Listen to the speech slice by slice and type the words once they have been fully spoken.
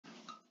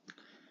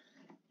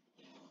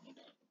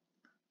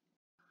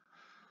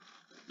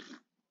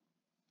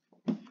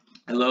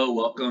Hello,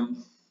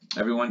 welcome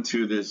everyone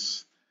to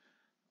this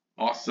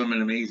awesome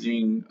and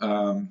amazing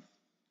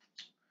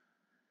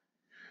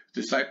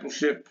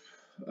discipleship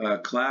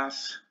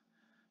class,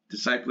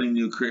 Discipling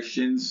New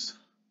Christians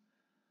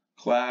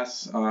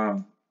class.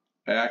 I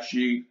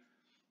actually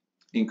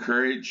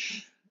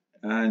encourage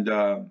and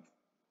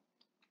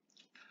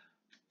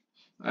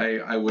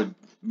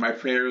my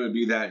prayer would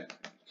be that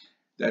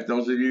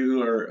those of you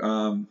who are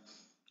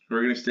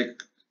going to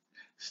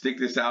stick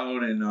this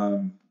out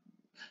and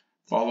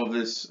follow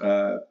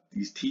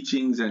these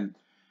teachings and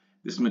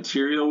this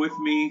material with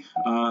me,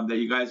 that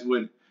you guys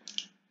would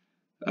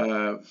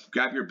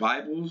grab your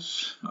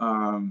Bibles,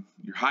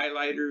 your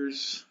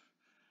highlighters,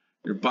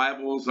 your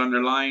Bibles,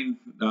 underline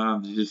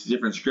just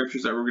different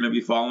scriptures that we're going to be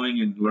following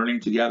and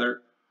learning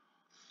together.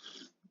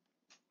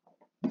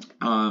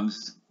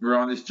 We're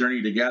on this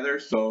journey together.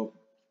 So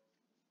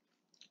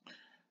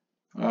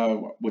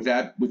with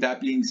that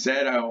being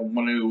said, I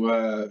want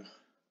to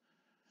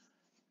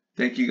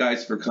thank you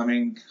guys for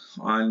coming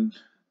on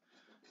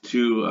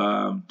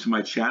to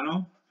my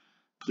channel.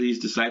 Please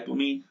disciple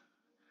me,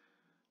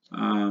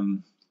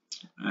 and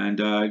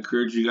I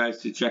encourage you guys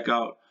to check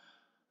out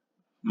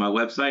my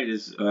website.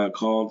 Is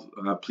called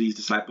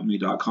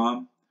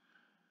pleasediscipleme.com.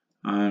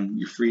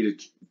 You're free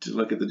to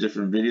look at the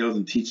different videos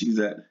and teachings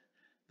that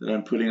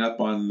I'm putting up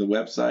on the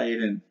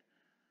website, and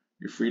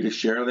you're free to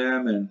share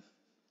them and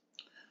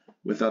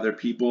with other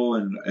people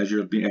and as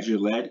you're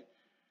led.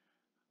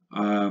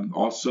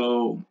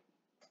 Also,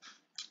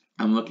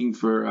 I'm looking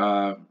for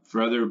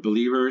other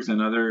believers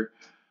and other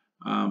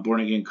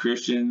born-again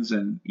Christians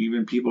and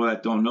even people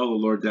that don't know the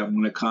Lord that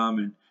want to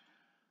come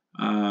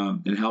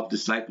and help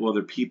disciple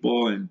other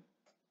people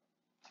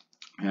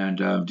and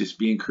just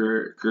be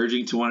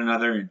encouraging to one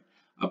another and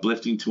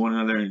uplifting to one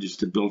another, and just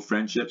to build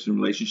friendships and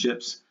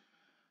relationships,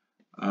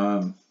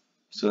 so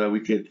that we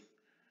could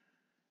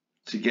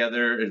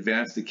together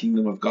advance the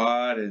kingdom of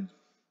God and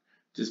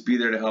just be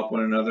there to help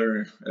one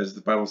another. As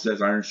the Bible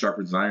says, iron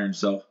sharpens iron.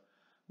 So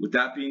with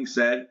that being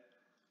said,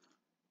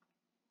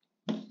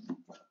 we'll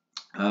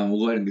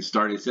go ahead and get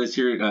started. It says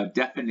here,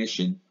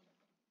 definition.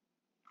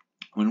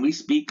 When we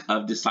speak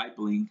of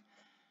discipling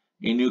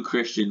a new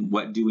Christian,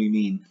 what do we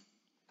mean?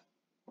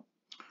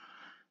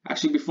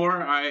 Actually,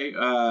 before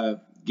I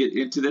get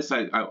into this,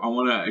 I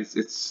want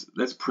to,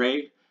 let's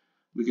pray.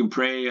 We can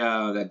pray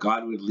that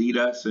God would lead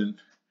us and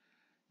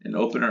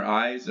open our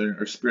eyes,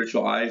 our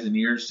spiritual eyes and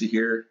ears to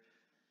hear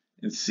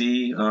and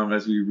see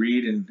as we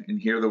read and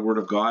hear the Word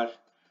of God.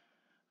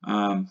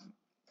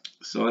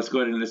 So let's go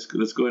ahead and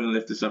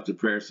lift this up to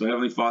prayer. So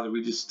Heavenly Father,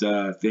 we just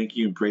thank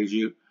you and praise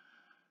you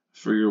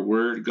for your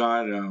Word,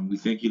 God. We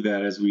thank you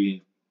that as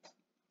we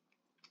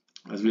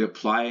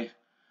apply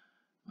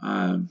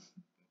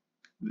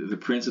the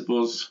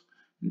principles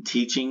and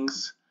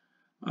teachings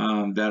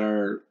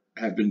that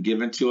have been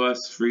given to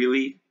us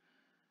freely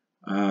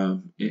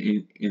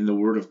in the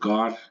Word of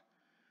God,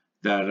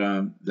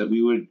 that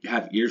we would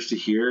have ears to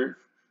hear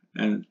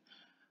and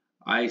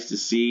eyes to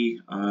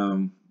see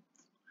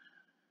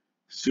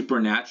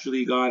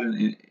supernaturally, God,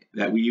 and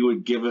that you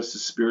would give us the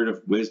spirit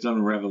of wisdom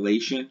and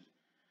revelation,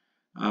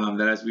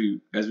 that as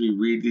we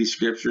read these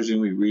scriptures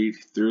and we read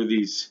through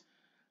these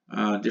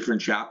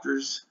different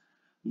chapters,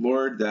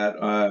 Lord,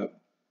 that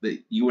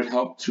you would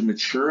help to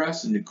mature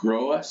us and to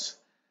grow us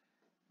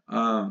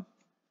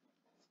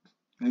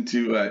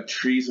into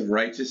trees of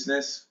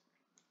righteousness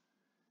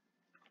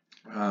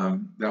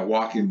that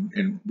walk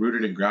in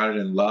rooted and grounded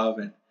in love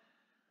and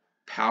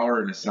power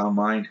and a sound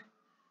mind.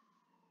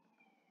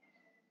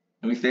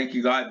 And we thank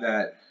you, God,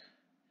 that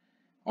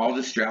all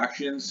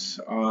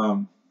distractions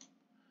are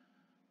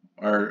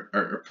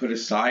put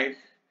aside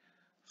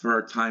for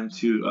our time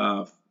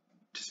to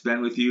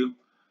spend with you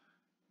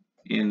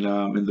in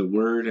the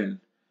Word, and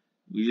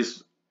we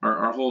just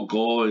our whole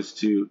goal is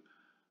to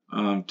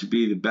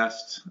be the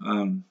best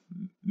men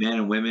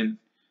and women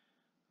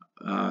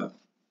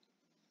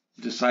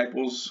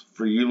disciples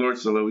for you, Lord,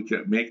 so that we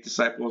can make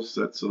disciples,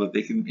 so that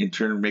they can in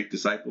turn make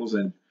disciples,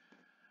 and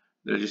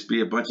there'll just be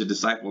a bunch of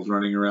disciples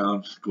running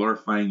around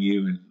glorifying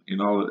you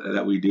in all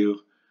that we do.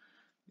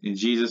 In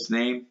Jesus'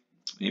 name,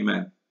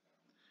 amen.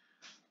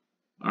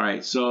 All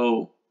right,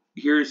 so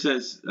here it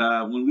says,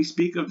 when we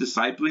speak of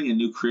discipling a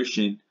new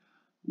Christian,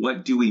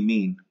 what do we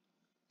mean?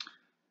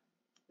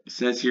 It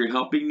says here,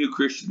 helping new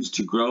Christians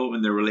to grow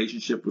in their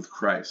relationship with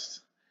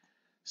Christ.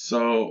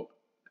 So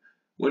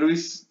when we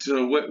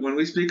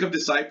speak of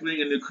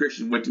discipling a new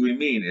Christian, what do we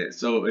mean?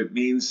 So it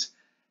means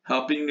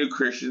helping new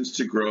Christians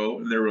to grow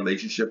in their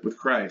relationship with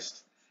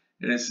Christ.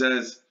 And it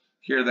says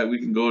here that we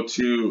can go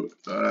to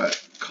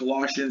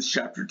Colossians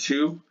chapter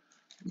 2,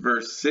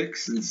 verse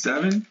 6 and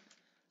 7.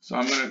 So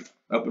I'm going to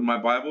open my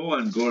Bible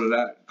and go to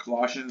that,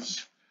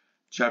 Colossians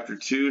chapter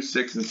 2,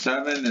 6 and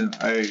 7. And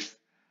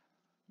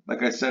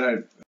like I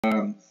said,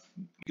 you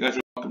guys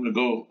are welcome to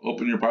go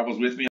open your Bibles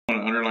with me. I'm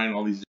going to underline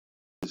all these.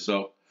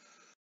 So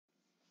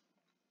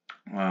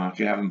if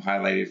you have them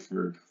highlighted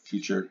for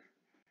future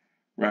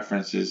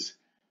references.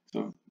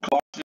 So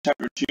Colossians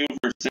chapter 2,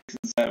 verse 6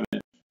 and 7.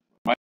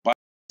 My Bible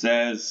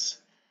says,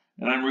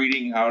 and I'm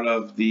reading out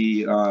of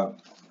the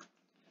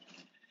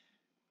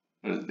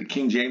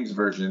King James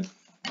Version.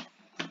 It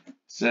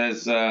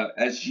says,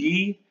 as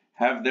ye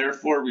have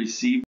therefore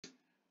received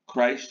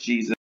Christ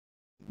Jesus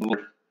the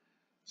Lord,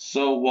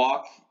 so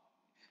walk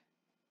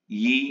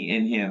ye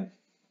in him,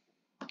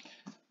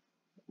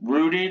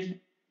 rooted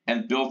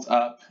and built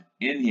up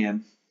in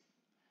him,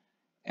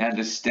 and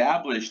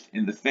established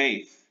in the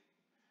faith,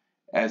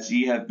 as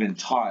ye have been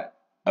taught,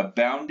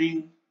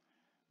 abounding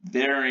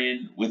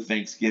therein with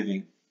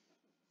thanksgiving.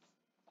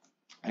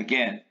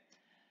 Again,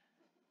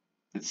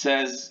 it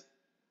says,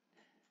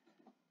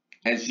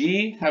 as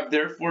ye have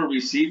therefore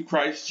received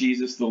Christ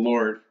Jesus the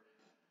Lord,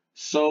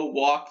 so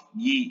walk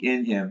ye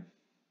in him.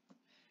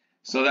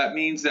 So that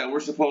means that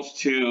we're supposed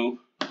to,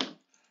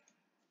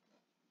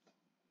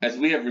 as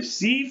we have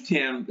received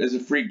him as a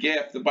free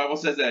gift, the Bible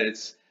says that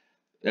it's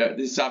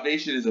the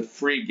salvation is a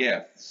free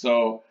gift.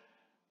 So,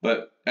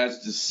 but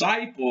as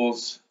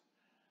disciples,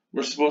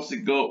 we're supposed to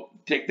go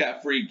take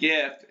that free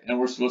gift, and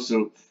we're supposed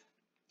to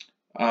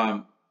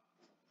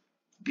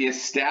be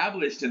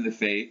established in the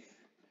faith,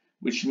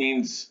 which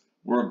means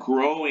we're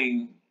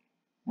growing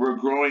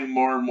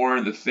more and more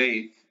in the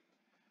faith,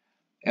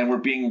 and we're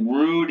being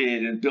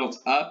rooted and built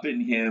up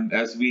in him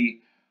as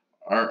we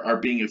are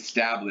being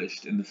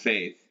established in the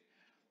faith,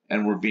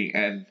 and we're being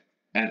and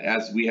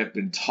as we have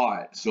been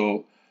taught.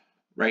 So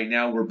right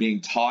now we're being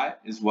taught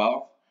as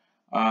well,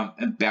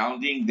 and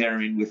bounding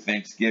therein with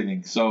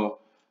thanksgiving. So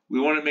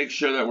we want to make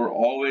sure that we're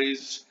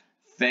always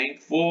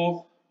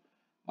thankful,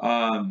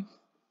 that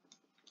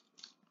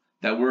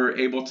we're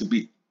able to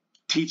be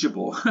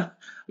teachable.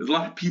 There's a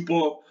lot of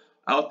people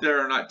out there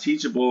are not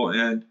teachable,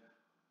 and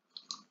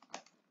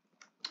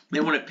they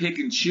want to pick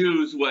and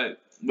choose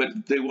what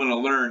they want to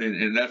learn, and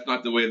it's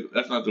not the way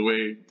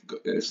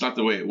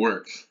it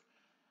works.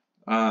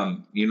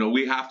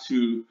 We have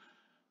to.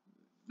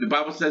 The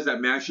Bible says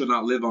that man shall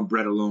not live on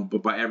bread alone,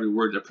 but by every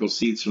word that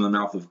proceeds from the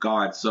mouth of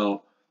God.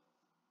 So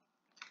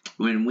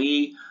when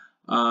we,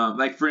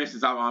 like for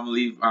instance, I'm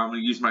gonna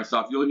use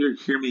myself. You'll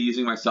hear me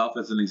using myself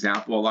as an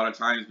example a lot of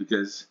times,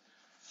 because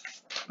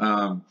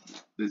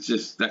that's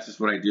just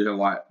what I do a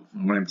lot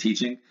when I'm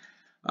teaching.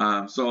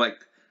 So like,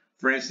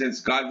 for instance,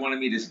 God wanted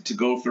me to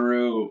go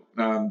through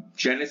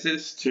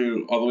Genesis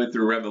to all the way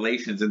through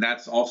Revelations, and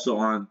that's also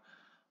on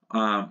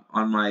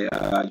my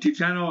YouTube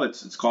channel.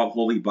 It's called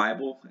Holy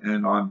Bible,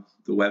 and on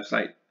the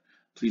website,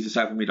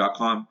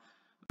 pleasedecipherme.com,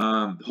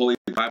 Holy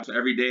Bible. So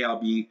every day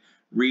I'll be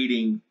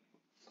reading,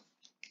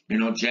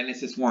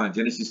 Genesis 1,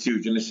 Genesis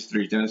 2, Genesis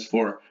 3, Genesis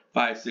 4,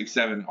 5, 6,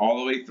 7, all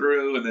the way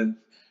through, and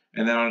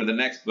then on to the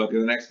next book,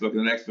 and the next book,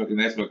 and the next book, and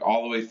the next book,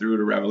 all the way through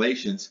to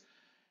Revelations.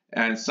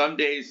 And some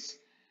days,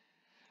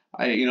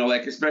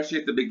 like especially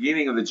at the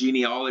beginning of the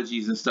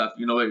genealogies and stuff,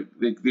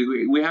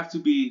 we have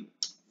to,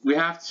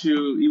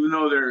 even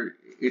though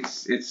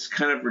it's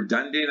kind of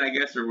redundant, I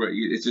guess, or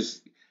it's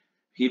just,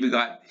 he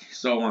begot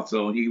so and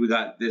so, and he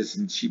begot this,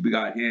 and she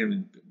begot him,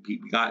 and he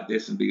begot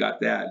this, and begot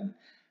that, and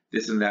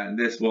this and that and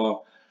this.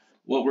 Well,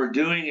 what we're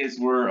doing is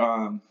we're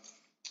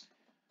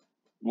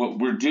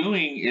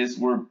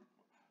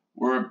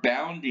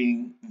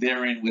abounding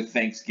therein with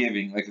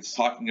thanksgiving, like it's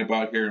talking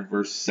about here in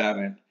verse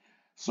 7.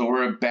 So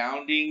we're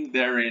abounding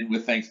therein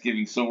with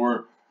thanksgiving.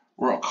 So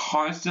we're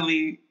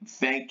constantly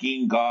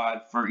thanking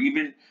God for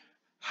even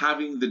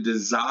having the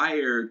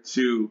desire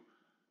to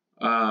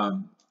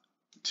read,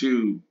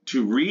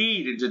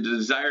 and to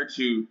desire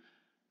to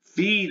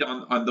feed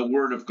on the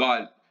Word of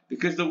God,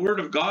 because the Word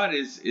of God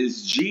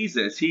is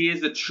Jesus. He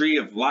is the tree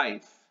of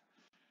life.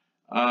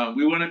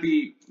 We want to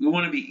be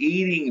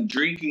eating and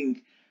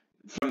drinking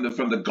from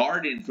the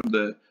garden, from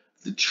the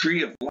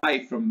tree of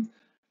life. From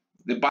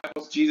the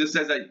Bible, Jesus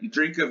says that you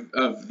drink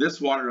of this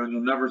water and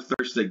you'll never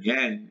thirst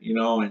again.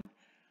 And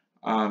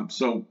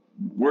so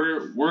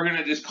we're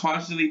gonna just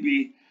constantly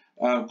be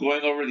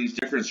going over these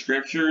different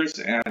scriptures,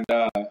 and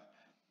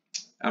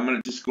I'm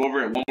gonna just go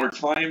over it one more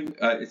time.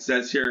 It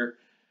says here,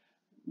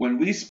 when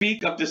we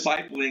speak of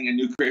discipling a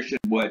new Christian,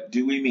 what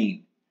do we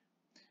mean?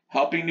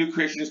 Helping new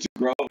Christians to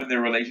grow in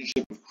their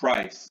relationship with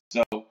Christ.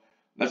 So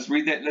let's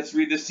read that. Let's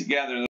read this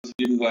together. Those of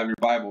you who have your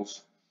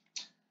Bibles.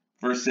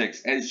 Verse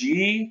 6. As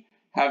ye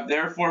have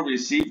therefore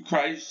received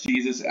Christ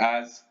Jesus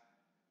Christ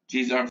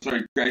Jesus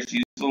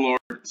the Lord,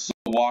 so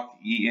walk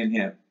ye in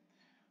him,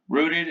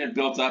 rooted and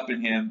built up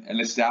in him, and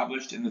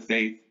established in the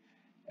faith,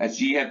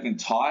 as ye have been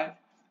taught,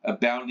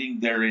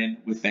 abounding therein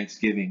with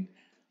thanksgiving.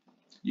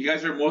 You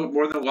guys are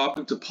more than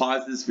welcome to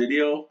pause this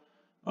video,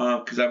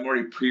 because I'm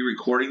already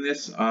pre-recording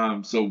this.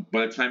 So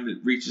by the time it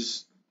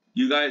reaches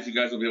you guys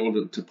will be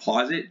able to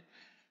pause it.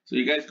 So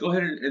you guys go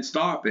ahead and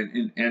stop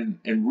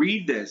and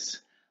read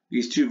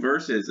these two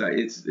verses.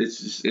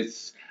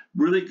 It's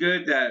really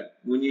good that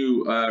when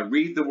you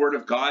read the Word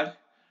of God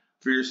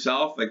for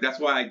yourself, like that's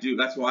why I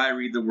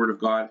read the Word of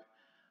God,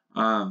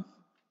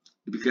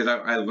 because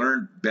I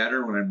learn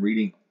better when I'm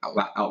reading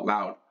out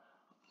loud.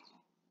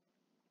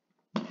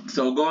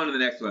 So we'll go on to the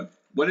next one.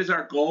 What is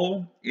our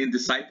goal in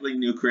discipling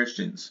new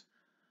Christians?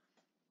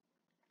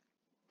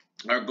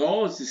 Our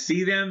goal is to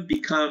see them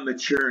become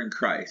mature in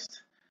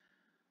Christ.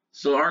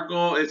 So our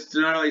goal is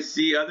to not only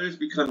see others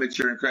become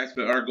mature in Christ,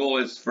 but our goal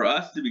is for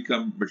us to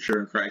become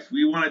mature in Christ.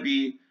 We want to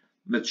be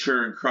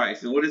mature in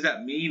Christ. And what does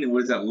that mean and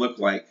what does that look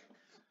like?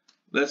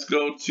 Let's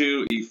go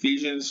to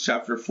Ephesians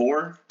chapter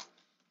 4,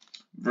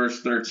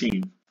 verse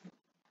 13.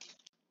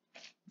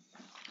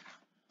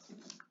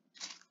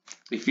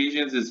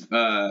 Ephesians is,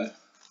 those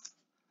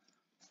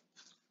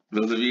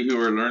of you who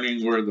are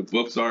learning where the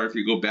books are, if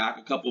you go back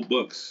a couple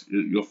books,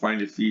 you'll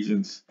find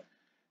Ephesians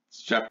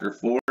chapter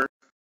 4,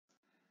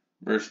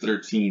 verse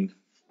 13.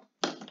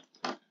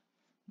 I'm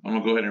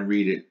going to go ahead and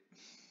read it. It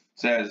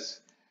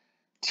says,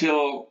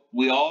 till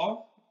we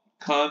all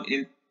come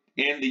in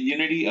the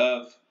unity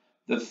of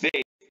the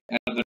faith and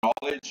of the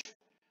knowledge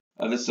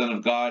of the Son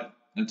of God,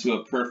 unto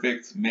a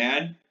perfect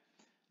man,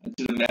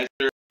 unto the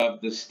measure of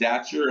the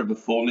stature of the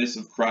fullness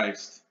of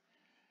Christ.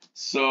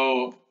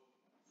 So,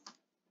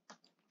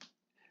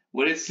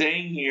 what it's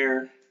saying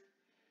here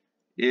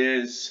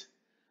is,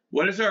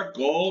 what is our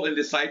goal in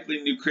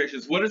discipling new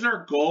Christians? What is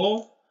our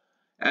goal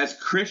as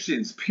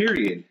Christians,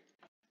 period?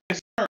 This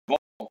is our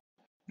goal.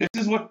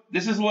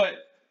 This is what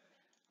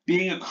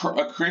being a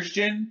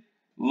Christian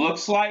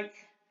looks like.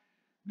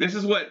 This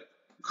is what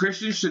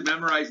Christians should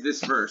memorize.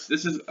 This verse.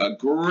 This is a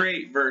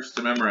great verse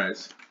to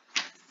memorize.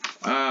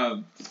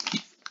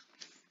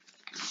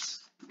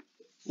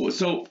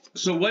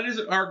 So what is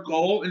our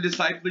goal in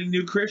discipling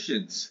new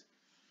Christians?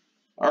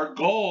 Our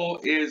goal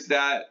is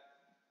that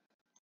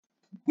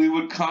we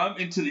would come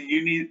into the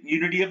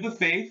unity of the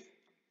faith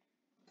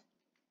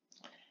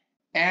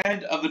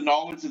and of the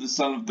knowledge of the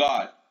Son of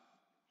God,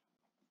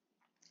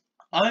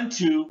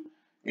 unto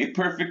a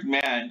perfect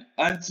man,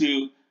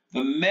 unto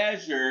the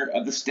measure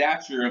of the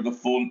stature of the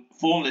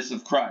fullness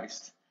of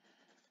Christ.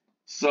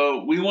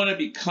 So we want to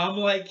become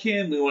like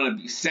him. We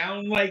want to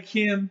sound like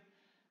him.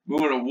 We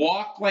want to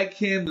walk like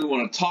him. We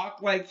want to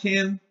talk like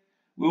him.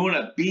 We want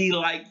to be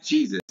like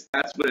Jesus.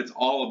 That's what it's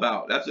all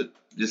about. That's what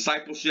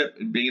discipleship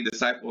and being a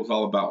disciple is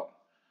all about.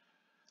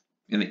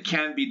 And it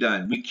can be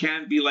done. We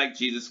can be like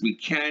Jesus. We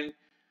can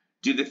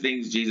do the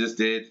things Jesus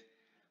did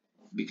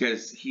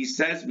because he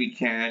says we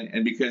can,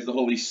 and because the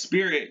Holy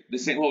Spirit, the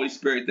same Holy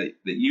Spirit that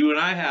you and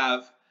I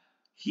have,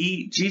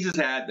 Jesus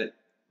had,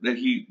 that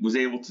he was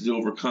able to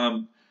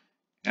overcome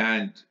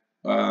and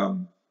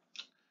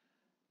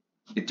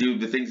do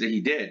the things that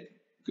he did,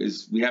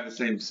 because we have the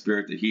same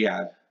spirit that he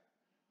had.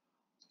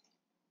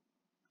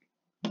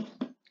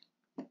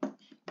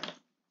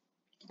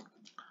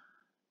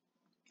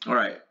 All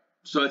right,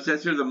 so it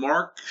says here the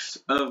marks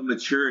of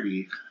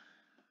maturity.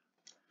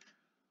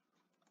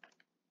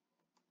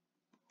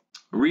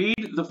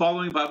 Read the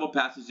following Bible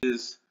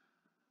passages.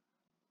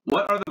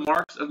 What are the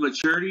marks of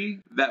maturity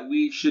that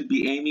we should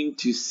be aiming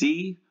to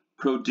see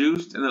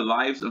produced in the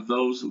lives of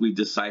those we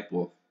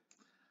disciple?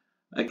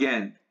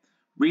 Again,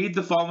 read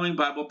the following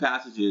Bible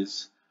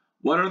passages.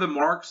 What are the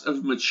marks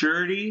of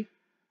maturity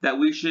that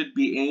we should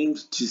be aimed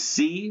to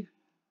see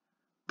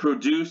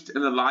produced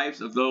in the lives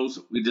of those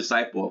we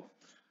disciple?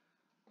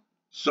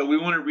 So we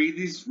want to read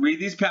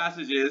these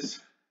passages,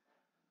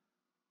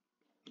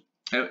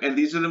 and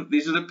these are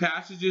the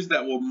passages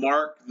that will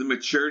mark the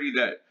maturity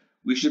that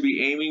we should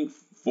be aiming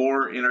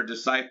for in our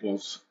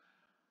disciples,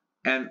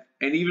 and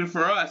even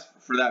for us,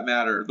 for that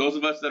matter, those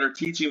of us that are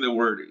teaching the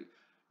word.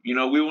 You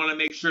know, we want to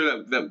make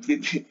sure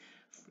that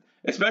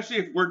especially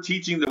if we're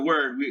teaching the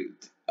word,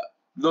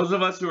 those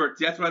of us who are,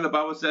 that's why the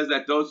Bible says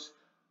that those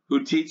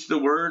who teach the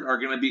word are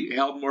going to be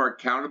held more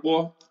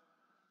accountable,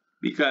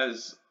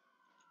 because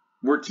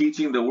we're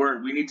teaching the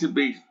word. We need to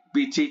be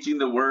teaching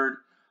the word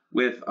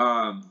with,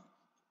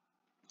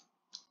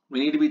 we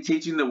need to be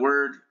teaching the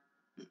word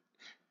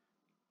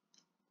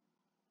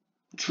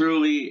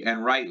truly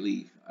and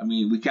rightly. I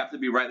mean, we have to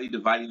be rightly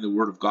dividing the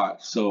word of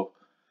God. So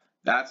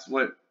that's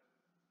what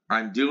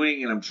I'm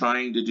doing, and I'm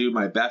trying to do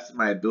my best in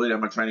my ability.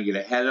 I'm not trying to get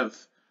ahead of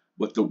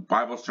what the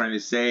Bible's trying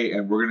to say,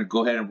 and we're going to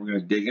go ahead and we're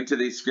going to dig into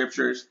these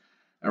scriptures,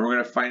 and we're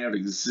going to find out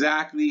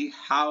exactly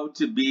how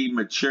to be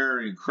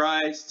mature in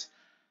Christ,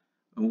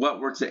 and what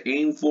we're to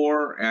aim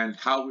for, and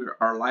how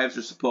our lives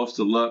are supposed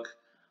to look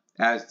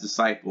as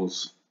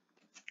disciples.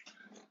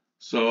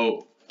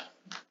 So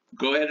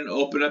go ahead and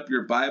open up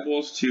your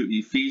Bibles to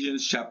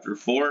Ephesians chapter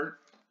 4,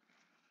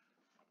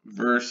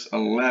 verse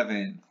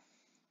 11.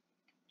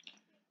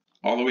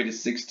 All the way to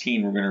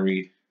 16 we're going to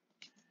read.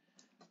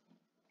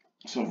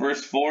 So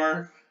verse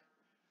 4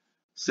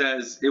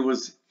 says, it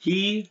was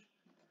he,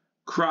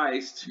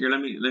 Christ. Here, let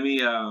me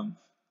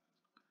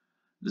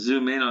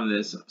zoom in on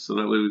this so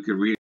that way we could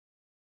read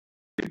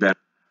it better.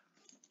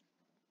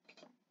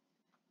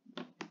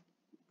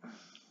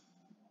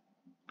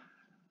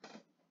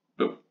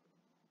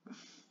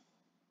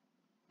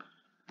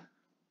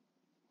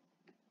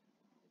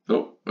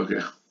 Oh,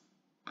 okay.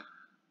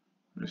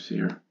 Let's see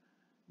here.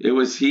 It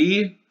was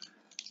he,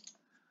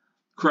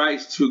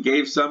 Christ, who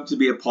gave some to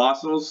be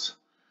apostles,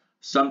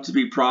 some to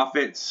be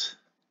prophets,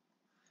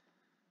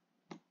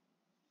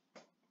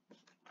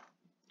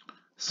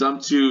 some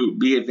to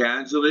be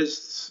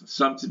evangelists,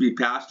 some to be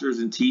pastors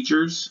and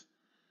teachers,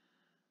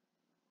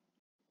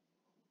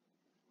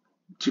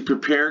 to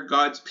prepare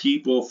God's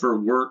people for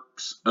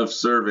works of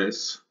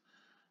service.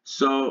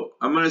 So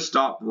I'm going to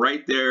stop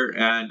right there,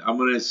 and I'm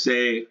going to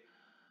say,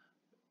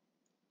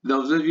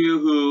 those of you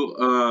who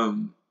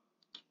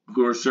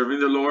are serving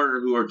the Lord,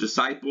 or who are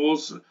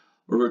disciples,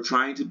 or who are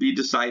trying to be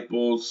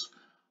disciples,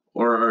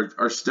 or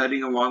are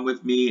studying along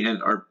with me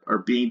and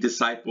are being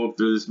discipled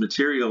through this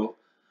material,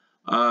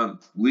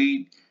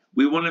 we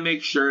want to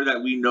make sure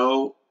that we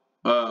know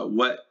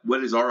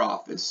what is our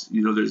office.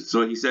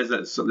 So he says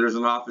that there's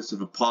an office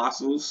of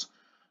apostles,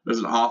 there's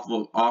an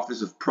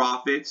office of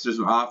prophets, there's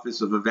an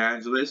office of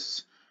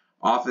evangelists,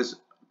 office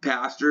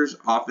pastors,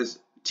 office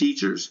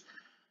teachers.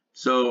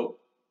 So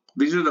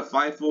these are the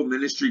fivefold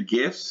ministry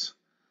gifts,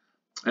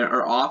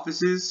 or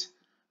offices.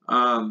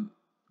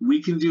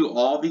 We can do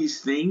all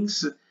these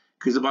things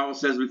because the Bible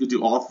says we can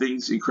do all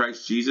things in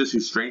Christ Jesus who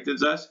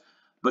strengthens us.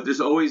 But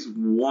there's always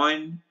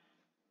one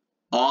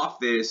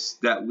office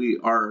that we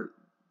are,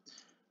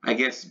 I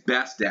guess,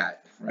 best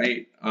at,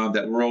 right?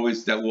 That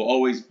will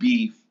always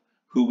be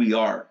who we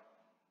are.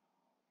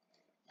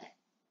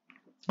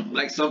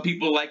 Like some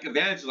people like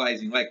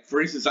evangelizing. Like,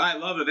 for instance, I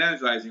love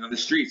evangelizing on the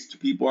streets to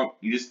people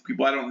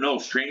I don't know,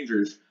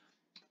 strangers.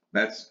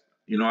 That's,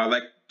 I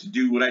like to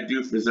do what I do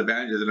as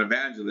an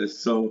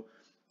evangelist. So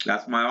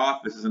that's my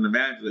office as an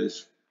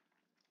evangelist.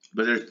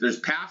 But there's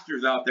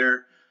pastors out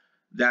there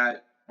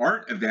that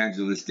aren't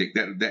evangelistic,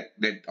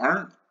 that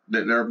are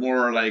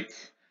more like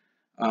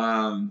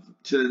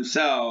to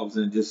themselves,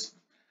 and just,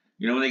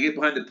 when they get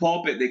behind the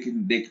pulpit, they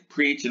can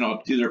preach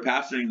and do their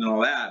pastoring and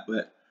all that,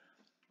 but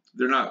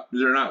they're not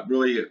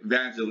really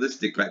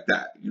evangelistic like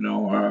that,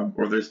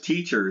 or there's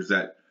teachers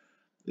that,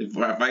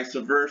 vice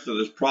versa,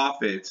 there's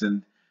prophets,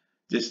 and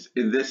just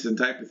in this and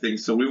type of thing.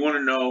 So we want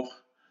to know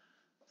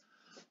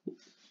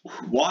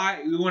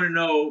why. We want to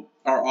know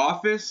our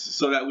office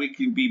so that we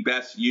can be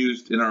best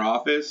used in our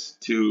office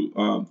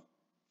to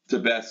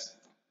best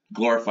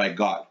glorify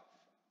God.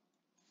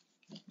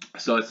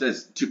 So it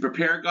says, to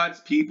prepare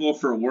God's people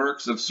for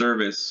works of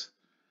service,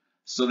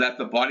 so that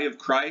the body of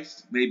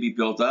Christ may be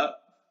built up.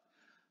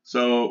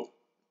 So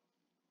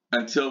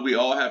until we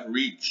all have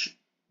reached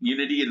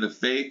unity in the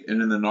faith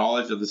and in the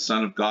knowledge of the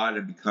Son of God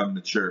and become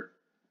mature.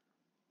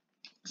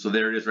 So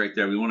there it is right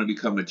there. We want to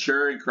become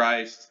mature in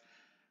Christ,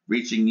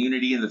 reaching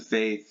unity in the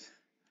faith.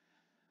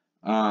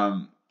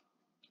 So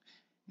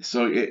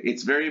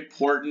it's very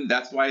important.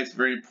 That's why it's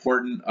very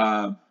important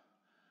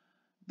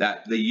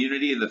that the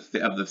unity of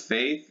the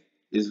faith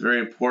is very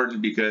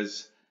important,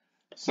 because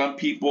some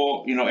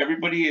people,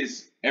 everybody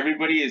is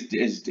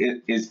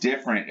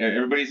different.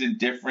 Everybody's in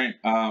different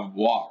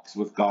walks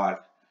with God.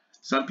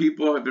 Some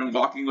people have been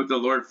walking with the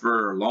Lord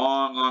for a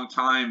long, long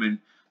time, and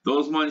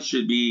those ones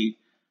should be,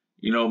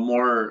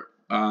 more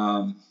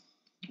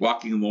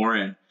walking more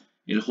in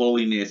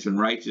holiness and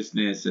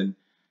righteousness and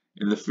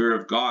in the fear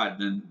of God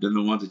than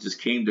the ones that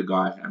just came to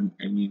God. I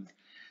mean,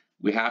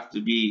 we have to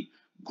be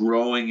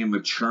growing and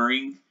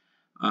maturing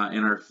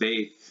in our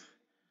faith,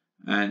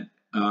 and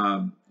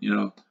a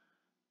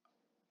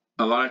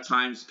lot of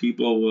times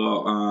people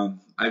will.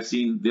 I've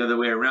seen the other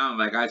way around.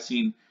 Like, I've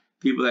seen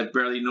people that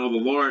barely know the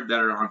Lord that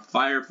are on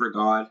fire for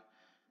God,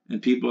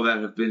 and people that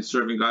have been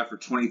serving God for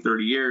 20,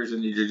 30 years,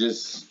 and they're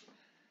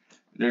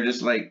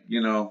just like,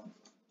 they're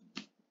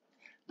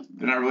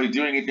not really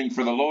doing anything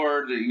for the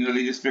Lord.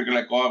 They just figure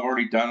like, oh, I've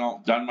already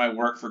done my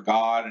work for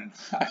God, and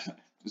I'm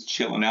just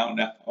chilling out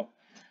now.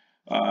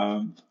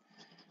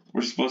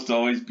 We're supposed to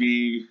always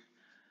be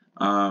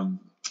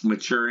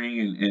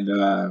maturing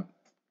and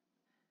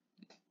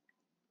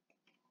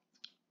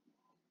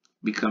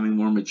becoming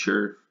more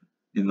mature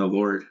in the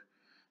Lord.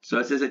 So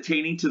it says,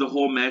 attaining to the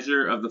whole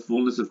measure of the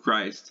fullness of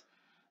Christ.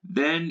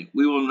 Then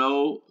we will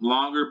no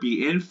longer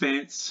be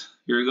infants.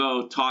 Here we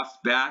go,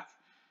 tossed back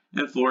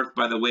and forth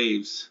by the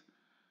waves.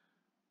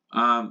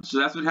 So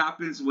that's what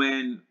happens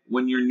when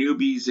you're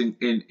newbies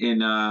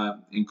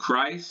in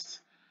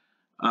Christ.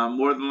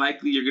 More than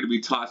likely, you're going to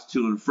be tossed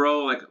to and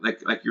fro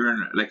like you're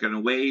in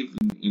a wave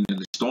in a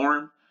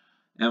storm,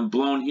 and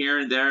blown here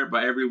and there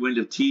by every wind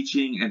of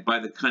teaching and by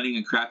the cunning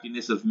and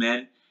craftiness of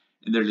men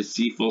and their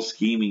deceitful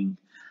scheming.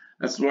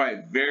 That's why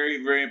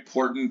very, very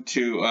important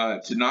to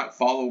not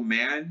follow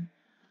man,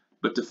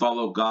 but to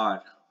follow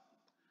God,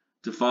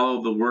 to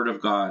follow the Word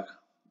of God,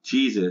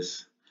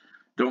 Jesus.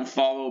 Don't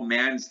follow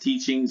man's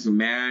teachings.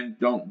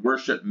 Don't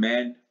worship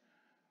men.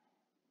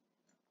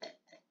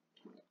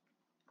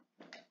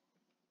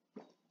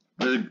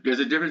 There's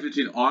a difference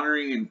between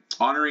honoring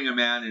a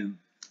man and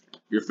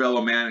your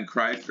fellow man in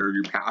Christ, or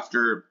your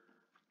pastor,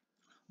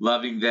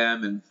 loving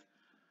them,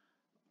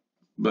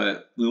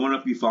 but we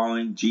want to be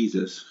following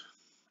Jesus.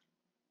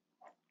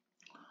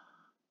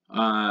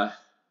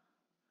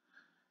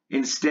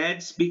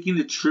 Instead, speaking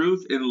the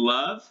truth in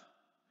love,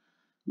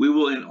 we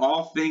will in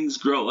all things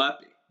grow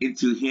up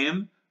into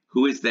Him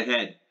who is the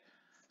head.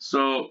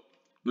 So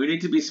we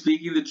need to be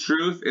speaking the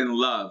truth in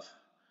love.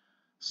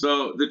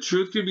 So the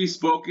truth can be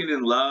spoken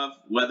in love,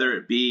 whether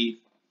it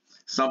be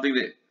something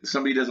that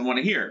somebody doesn't want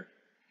to hear.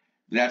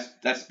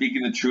 That's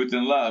speaking the truth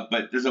in love.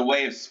 But there's a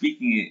way of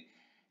speaking it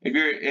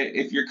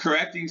if you're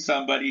correcting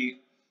somebody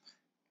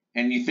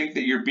and you think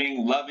that you're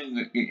being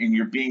loving and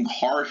you're being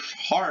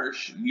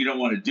harsh, you don't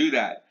want to do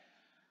that.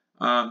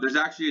 There's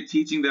actually a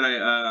teaching that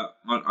I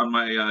on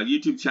my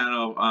YouTube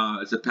channel.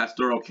 It's a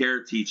pastoral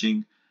care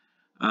teaching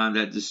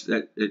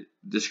that it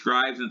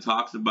describes and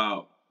talks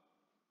about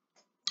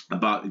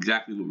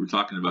exactly what we're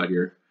talking about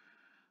here.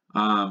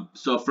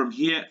 So from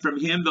him,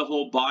 the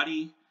whole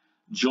body,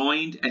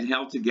 joined and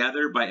held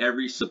together by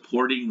every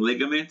supporting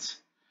ligament,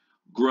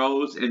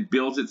 grows and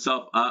builds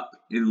itself up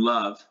in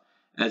love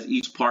as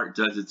each part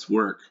does its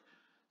work.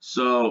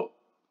 So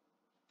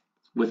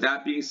with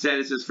that being said,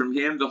 it says from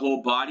him, the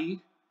whole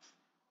body,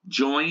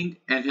 joined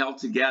and held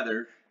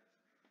together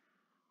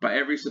by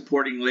every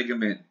supporting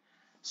ligament.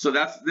 So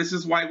this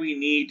is why we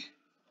need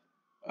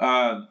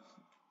the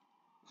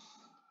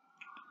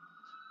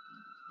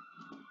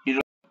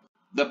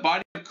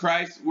body of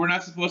Christ. We're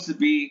not supposed to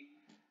be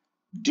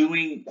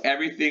doing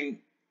everything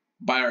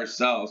by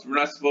ourselves. We're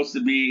not supposed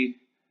to be,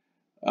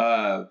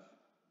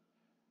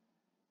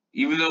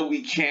 even though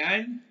we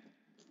can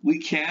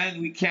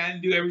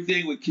do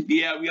everything. We can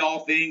be all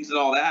things and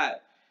all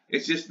that.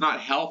 It's just not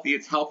healthy.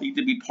 It's healthy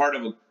to be part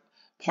of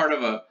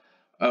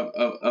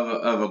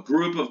a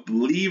group of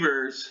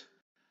believers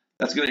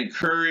that's going to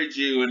encourage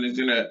you and is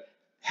going to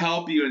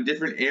help you in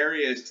different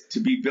areas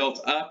to be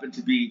built up and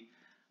to be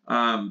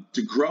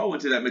to grow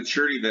into that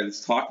maturity that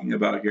it's talking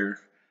about here.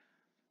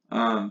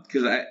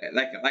 Because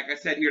like I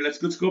said here, let's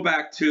go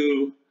back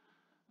to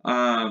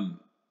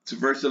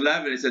verse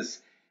 11. It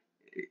says,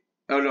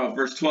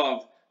 verse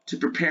 12.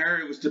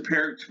 It was to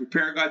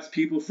prepare God's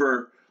people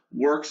for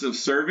works of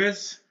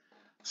service,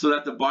 so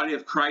that the body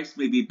of Christ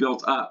may be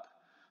built up.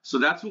 So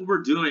that's what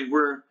we're doing.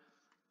 We're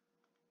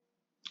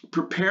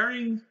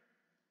preparing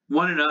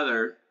one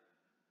another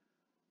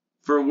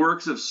for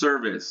works of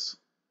service,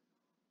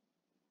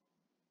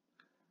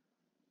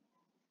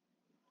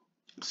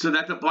 so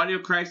that the body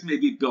of Christ may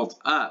be built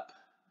up.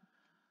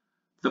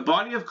 The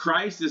body of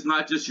Christ is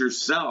not just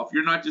yourself.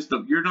 You're not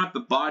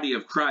the body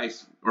of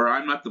Christ, or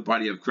I'm not the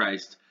body of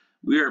Christ.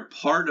 We are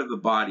part of the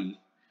body.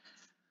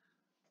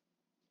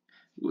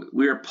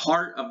 We are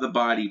part of the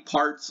body,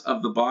 parts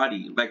of the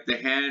body, like the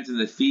hands and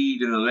the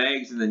feet and the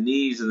legs and the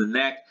knees and the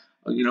neck.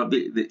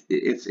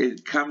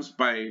 It comes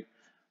by,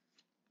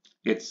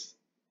 it's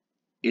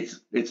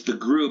the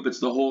group,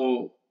 it's the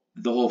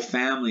whole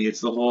family,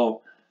 it's the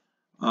whole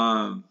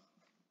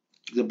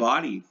the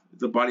body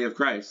of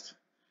Christ.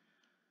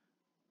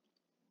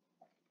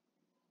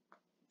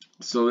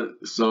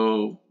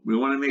 So we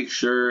want to make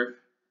sure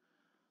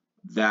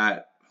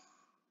that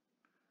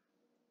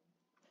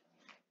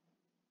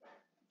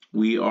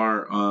we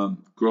are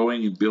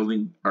growing and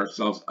building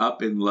ourselves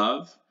up in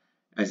love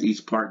as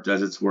each part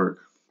does its work.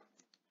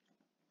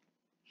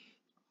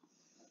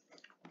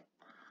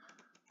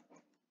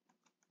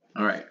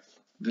 All right.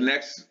 The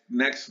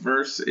next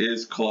verse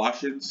is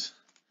Colossians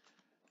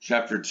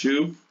chapter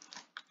 2.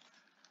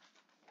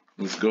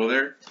 Let's go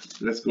there.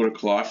 Let's go to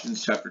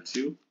Colossians chapter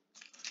 2.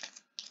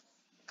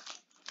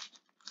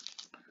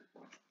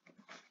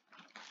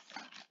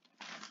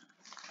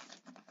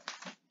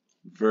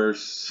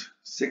 Verse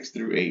 6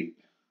 through 8.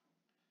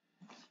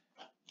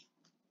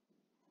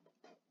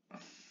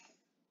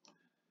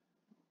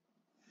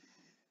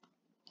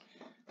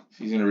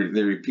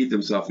 They repeat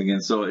themselves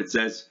again. So it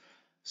says,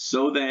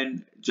 so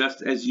then,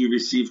 just as you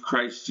received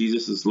Christ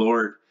Jesus as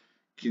Lord,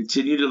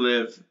 continue to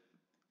live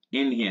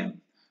in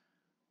him.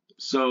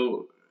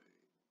 So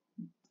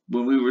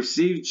when we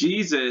receive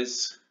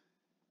Jesus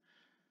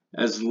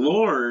as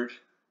Lord,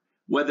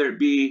 whether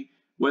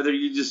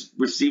you just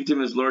received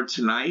him as Lord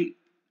tonight,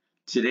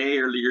 today,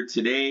 earlier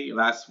today,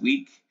 last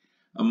week,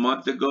 a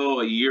month ago,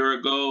 a year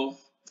ago,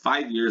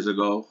 5 years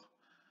ago,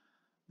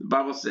 the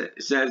Bible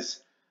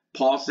says,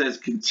 Paul says,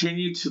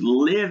 continue to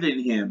live in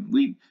him.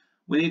 We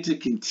need to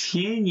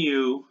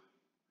continue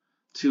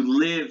to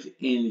live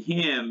in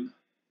him,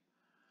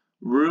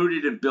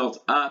 rooted and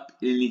built up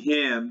in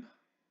him,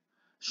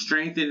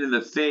 strengthened in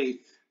the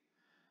faith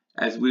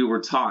as we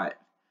were taught.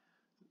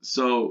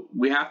 So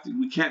we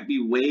can't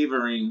be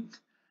wavering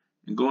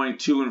and going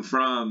to and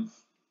from,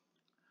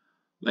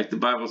 like the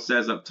Bible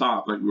says up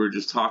top, like we were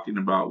just talking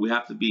about. We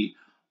have to be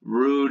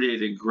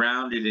rooted and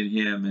grounded in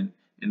him and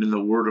in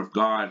the Word of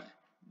God,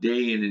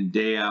 day in and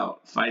day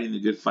out, fighting the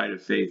good fight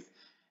of faith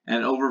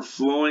and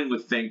overflowing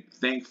with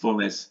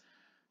thankfulness.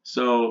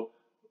 So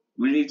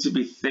we need to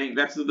be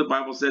that's what the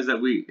Bible says,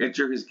 that we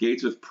enter his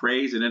gates with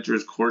praise and enter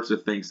his courts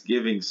with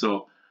thanksgiving.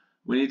 So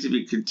we need to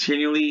be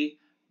continually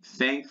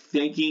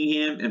thanking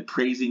him and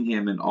praising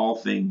him in all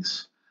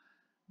things.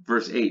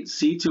 Verse 8,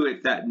 see to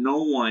it that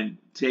no one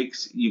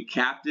takes you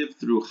captive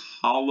through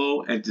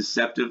hollow and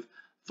deceptive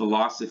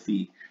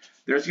philosophy.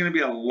 There's going to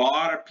be a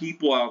lot of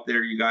people out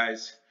there, you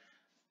guys,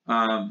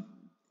 and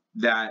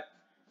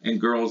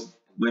girls,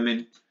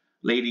 women,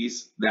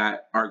 ladies,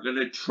 that are going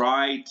to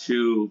try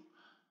to,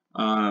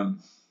 for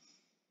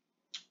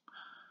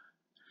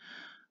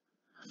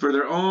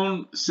their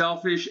own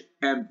selfish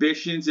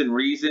ambitions and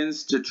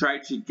reasons, to try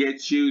to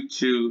get you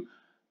to,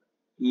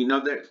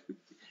 that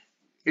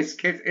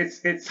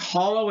it's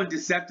hollow and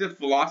deceptive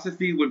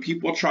philosophy when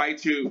people try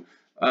to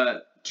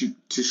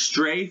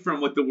stray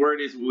from what the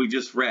word is we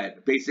just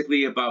read,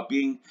 basically about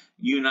being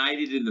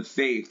united in the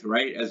faith,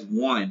 right, as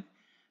one.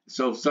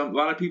 So a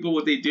lot of people,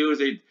 what they do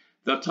is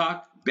they'll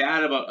talk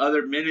bad about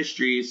other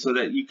ministries so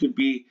that you could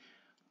be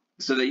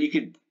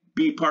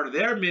part of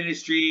their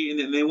ministry, and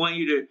then they want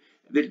you to,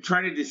 they're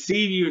trying to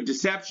deceive you in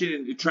deception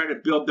and try to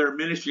build their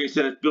ministry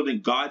instead of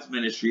building God's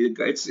ministry.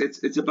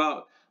 It's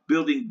about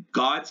building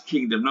God's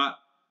kingdom.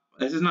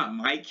 This is not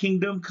my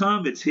kingdom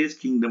come, it's his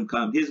kingdom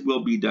come. His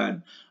will be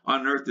done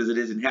on earth as it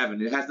is in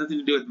heaven. It has nothing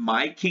to do with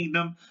my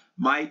kingdom,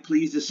 my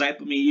Please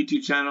Disciple Me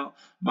YouTube channel,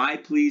 my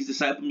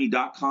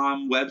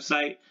PleaseDiscipleMe.com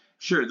website.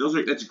 Sure,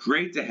 that's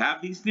great to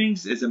have these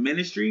things as a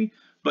ministry,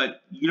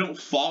 but you don't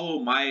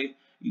follow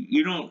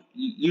you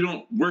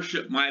don't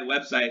worship my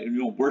website, and you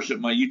don't worship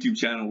my YouTube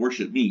channel,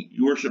 worship me.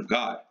 You worship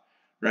God,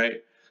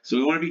 right? So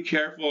we want to be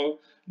careful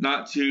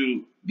not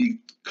to be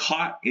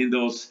caught in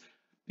those,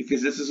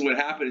 because this is what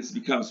happens. It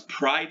becomes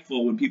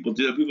prideful when people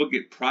do it. People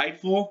get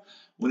prideful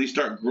when they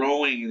start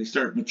growing and they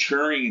start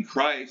maturing in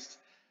Christ.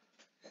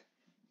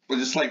 But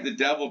just like the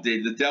devil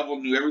did. The devil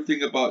knew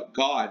everything about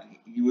God.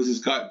 He was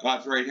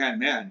God's right-hand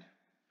man.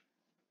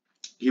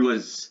 He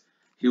was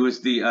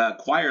the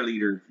choir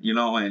leader,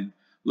 and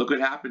look what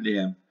happened to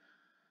him.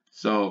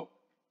 So,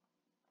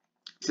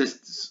 it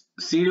says,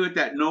 see to it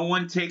that no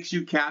one takes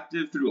you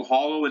captive through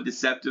hollow and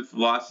deceptive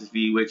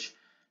philosophy, which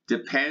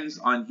depends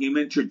on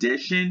human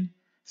tradition,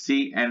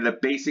 and the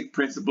basic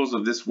principles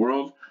of this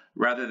world,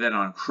 rather than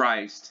on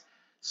Christ.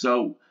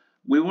 So,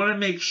 we want to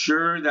make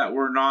sure that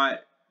we're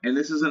not, and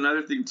this is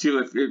another thing too,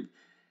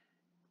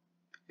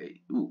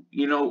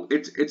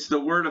 it's the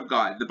word of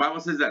God. The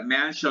Bible says that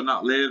man shall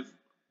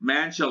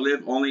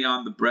live only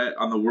on the bread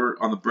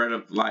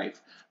of life.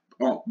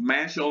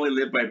 Man shall only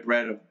live by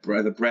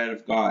the bread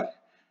of God.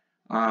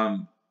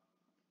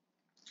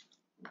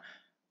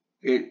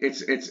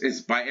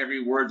 It's by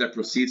every word that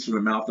proceeds from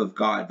the mouth of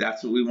God.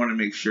 That's what we want to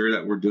make sure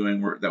that we're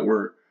doing.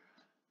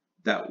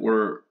 That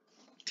we're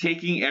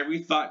taking every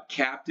thought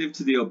captive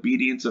to the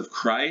obedience of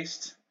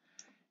Christ,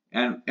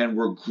 and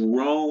we're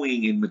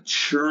growing and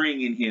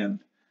maturing in Him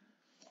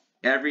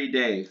every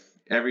day,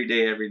 every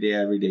day, every day,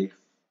 every day.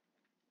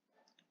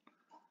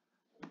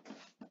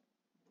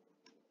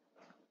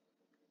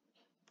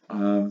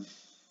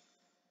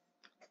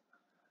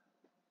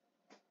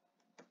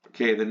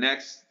 Okay, the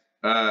next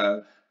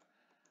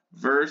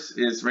verse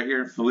is right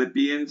here in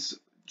Philippians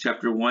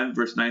chapter 1,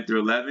 verse 9 through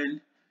 11.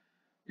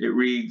 It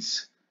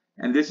reads,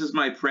 "And this is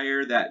my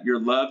prayer, that your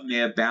love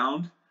may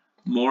abound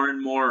more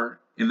and more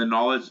in the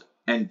knowledge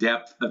and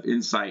depth of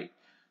insight."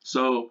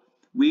 So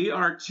we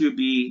are to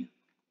be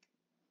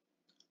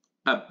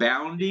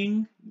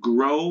abounding,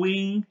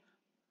 growing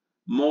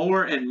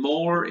more and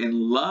more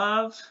in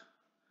love,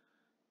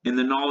 in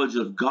the knowledge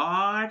of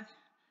God,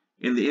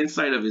 in the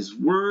insight of His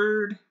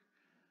Word,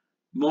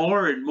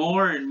 more and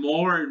more and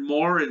more and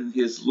more in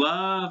His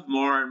love,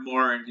 more and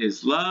more in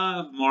His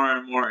love, more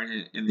and more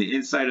in the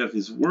insight of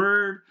His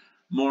Word,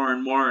 more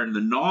and more in the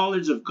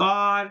knowledge of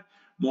God,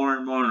 more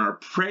and more in our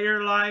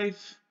prayer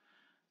life.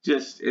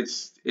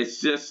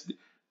 It's just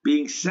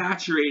being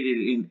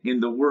saturated in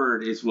the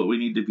Word is what we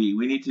need to be.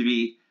 We need to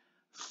be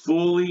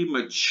fully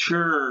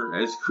mature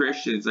as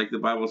Christians, like the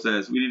Bible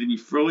says. We need to be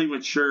fully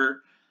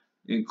mature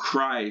in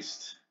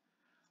Christ.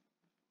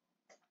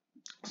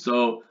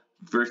 So,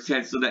 verse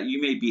 10, so that you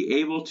may be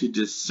able to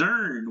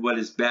discern what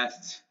is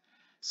best.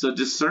 So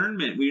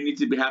discernment, we need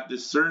to have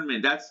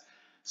discernment.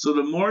 So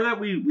the more that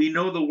we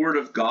know the Word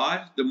of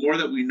God, the more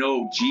that we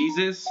know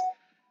Jesus,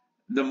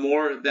 the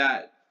more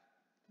that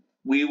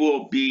we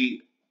will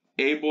be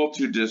able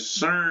to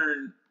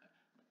discern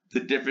the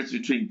difference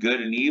between good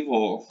and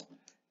evil.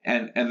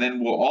 And then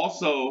we'll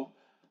also,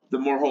 the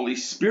more Holy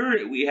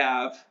Spirit we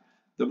have,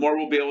 the more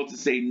we'll be able to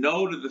say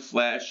no to the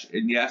flesh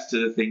and yes to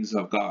the things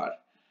of God.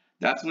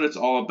 That's what it's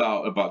all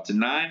about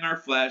denying our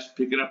flesh,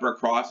 picking up our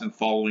cross, and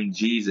following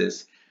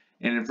Jesus.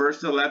 And in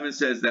verse 11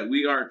 says that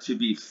we are to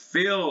be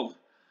filled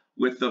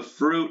with the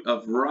fruit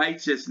of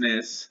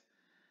righteousness.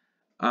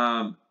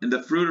 And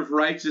the fruit of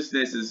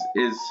righteousness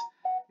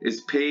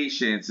is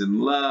patience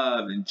and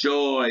love and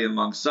joy and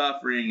long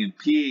suffering and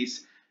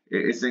peace.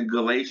 It's in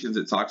Galatians,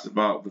 it talks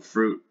about the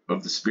fruit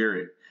of the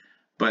Spirit.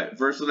 But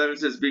verse 11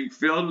 says, being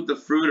filled with the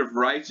fruit of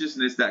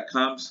righteousness that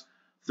comes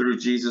through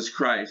Jesus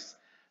Christ.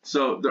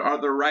 So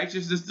the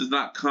righteousness does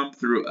not come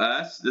through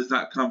us, does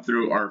not come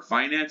through our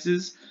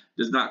finances,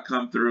 does not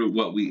come through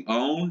what we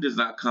own, does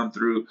not come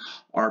through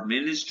our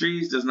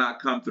ministries, does not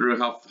come through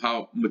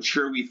how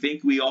mature we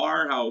think we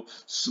are, how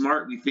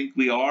smart we think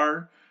we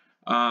are,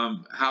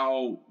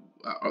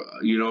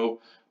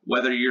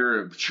 whether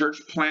you're a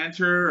church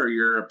planter or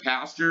you're a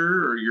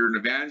pastor or you're an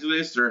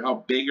evangelist or how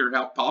big or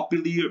how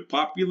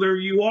popular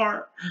you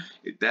are.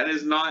 That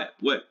is not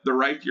what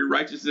your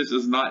righteousness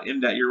is not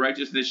in that. Your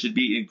righteousness should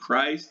be in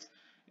Christ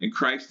and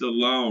Christ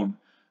alone,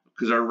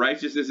 because our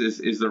righteousness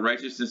is the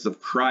righteousness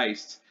of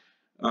Christ,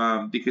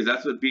 because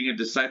that's what being a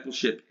disciple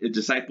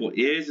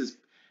is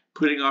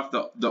putting off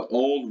the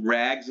old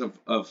rags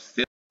of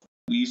filth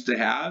we used to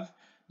have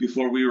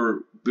before we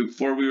were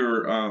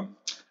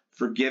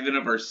forgiven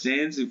of our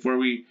sins, before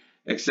we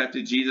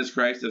accepted Jesus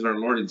Christ as our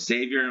Lord and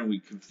Savior, and we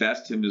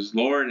confessed Him as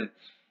Lord,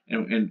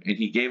 and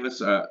He gave us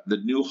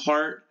the new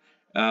heart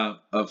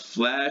of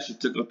flesh. He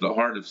took up the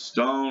heart of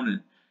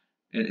stone,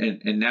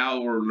 and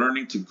now we're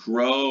learning to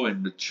grow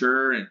and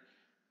mature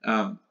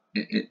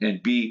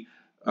and be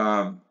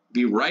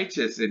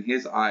righteous in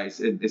His eyes.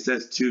 And it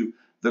says to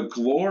the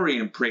glory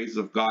and praise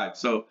of God.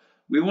 So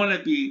we want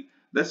to be.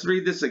 Let's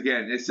read this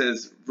again. It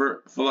says,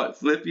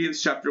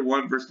 Philippians chapter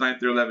 1, verse 9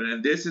 through 11,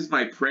 and this is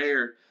my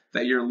prayer,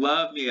 that your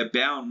love may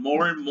abound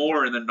more and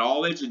more in the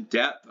knowledge and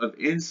depth of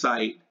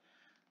insight,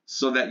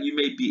 so that you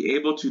may be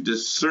able to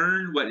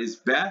discern what is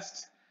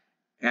best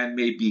and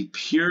may be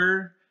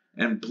pure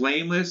and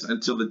blameless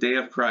until the day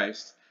of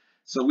Christ.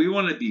 So we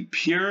want to be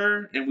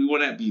pure and we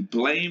want to be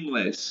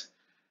blameless.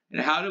 And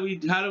how do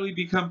we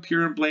become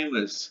pure and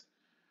blameless?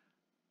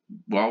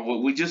 Well,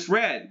 what we just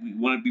read, we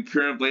want to be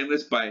pure and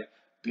blameless by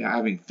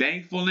having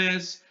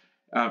thankfulness,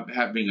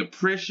 being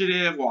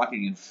appreciative,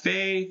 walking in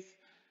faith,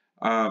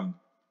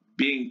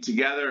 being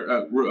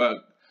together,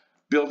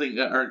 building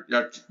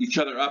each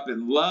other up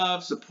in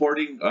love,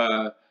 supporting.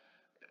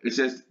 It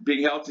says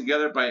being held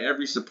together by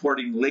every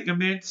supporting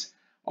ligament.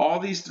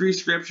 All these three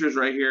scriptures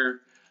right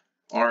here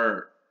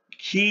are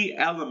key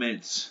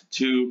elements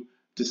to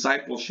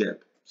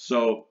discipleship.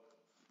 So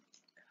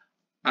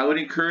I would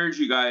encourage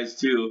you guys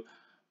to,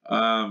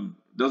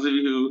 those of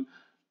you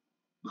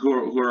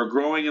who are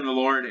growing in the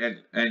Lord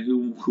and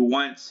who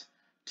want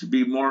to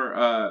be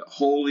more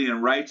holy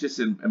and righteous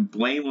and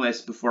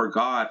blameless before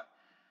God,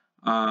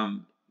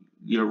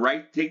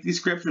 take these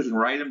scriptures and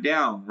write them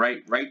down.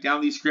 Write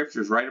down these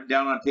scriptures. Write them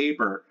down on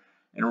paper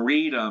and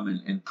read them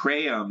and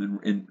pray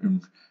them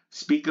and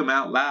speak them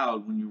out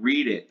loud when you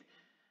read it.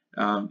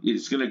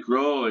 It's going to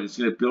grow and it's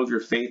going to build your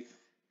faith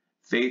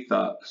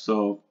up.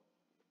 So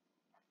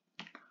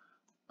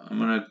I'm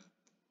going to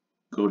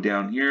go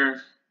down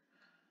here.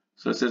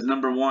 So it says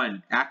number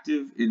 1,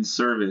 active in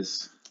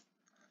service.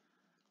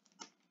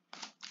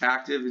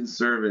 Active in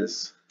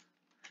service.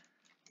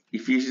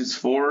 Ephesians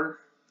 4,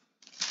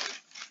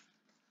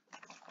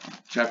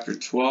 chapter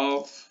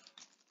 12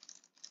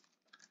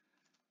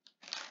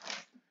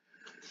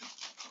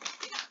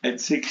 and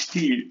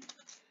 16.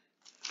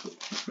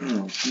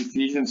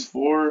 Ephesians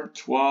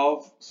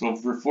 4:12. So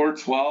for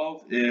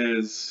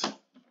 4:12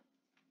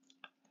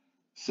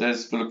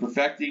 says, for the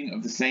perfecting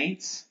of the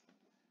saints,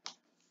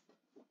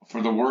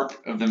 for the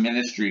work of the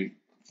ministry,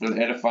 for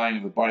the edifying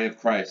of the body of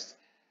Christ.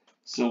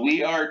 So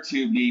we are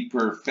to be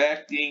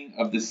perfecting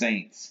of the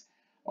saints.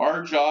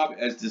 Our job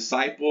as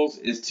disciples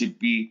is to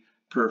be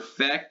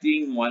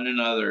perfecting one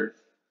another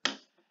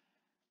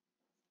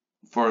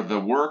for the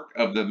work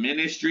of the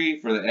ministry,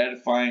 for the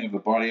edifying of the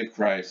body of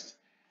Christ.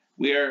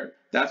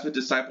 That's what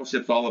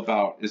discipleship's all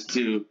about, is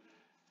to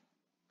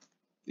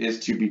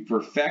be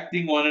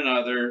perfecting one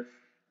another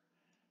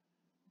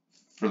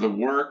for the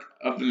work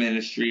of the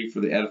ministry, for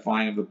the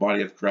edifying of the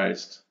body of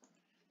Christ.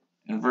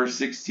 And verse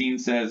 16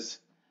 says,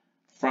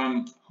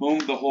 from whom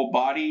the whole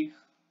body,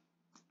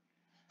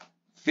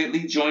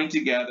 fitly joined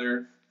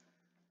together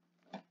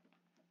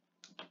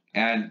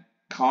and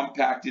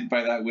compacted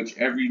by that which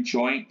every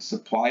joint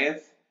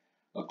supplieth,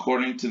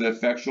 according to the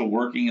effectual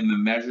working in the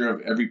measure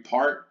of every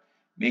part,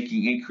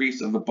 making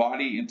increase of the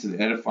body into the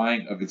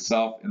edifying of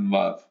itself in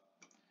love.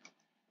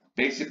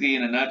 Basically,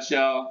 in a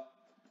nutshell,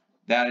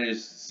 that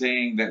is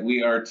saying that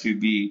we are to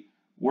be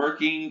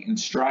working and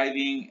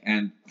striving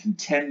and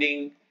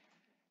contending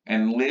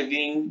and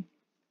living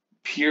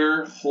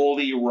pure,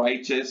 holy,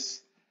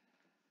 righteous,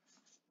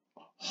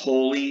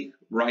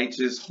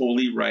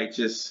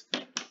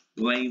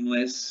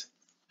 blameless,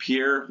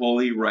 pure,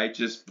 holy,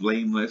 righteous,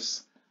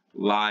 blameless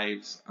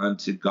lives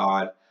unto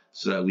God,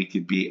 so that we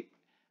could be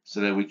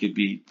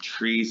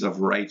trees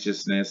of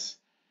righteousness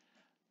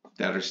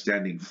that are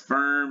standing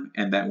firm,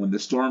 and that when the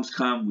storms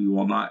come, we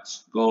will not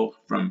go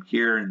from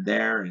here and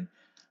there and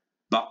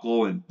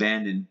buckle and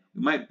bend. And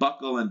we might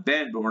buckle and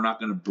bend, but we're not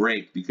going to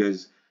break,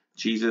 because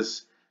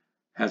Jesus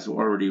has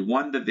already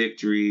won the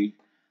victory.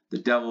 The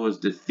devil is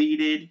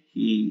defeated.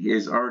 He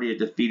is already a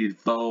defeated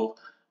foe.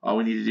 All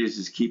we need to do is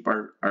just keep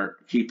our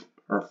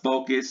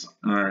focus,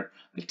 our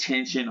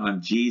attention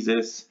on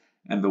Jesus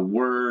and the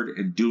Word,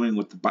 and doing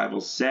what the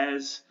Bible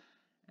says,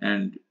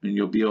 and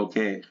you'll be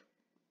okay.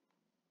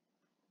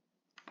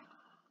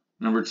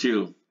 Number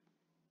 2,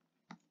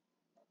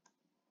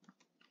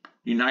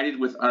 united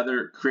with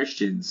other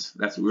Christians.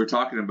 That's what we were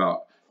talking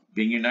about,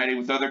 being united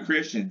with other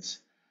Christians.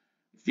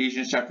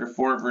 Ephesians chapter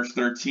 4, verse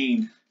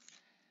 13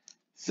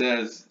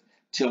 says,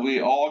 till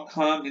we all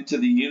come into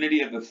the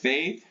unity of the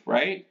faith,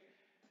 right?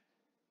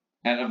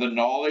 And of the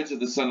knowledge of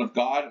the Son of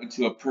God,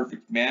 unto a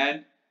perfect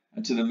man,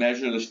 unto the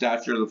measure of the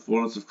stature of the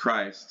fullness of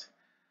Christ.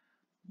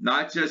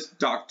 Not just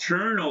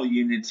doctrinal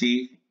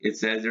unity, it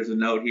says, there's a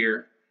note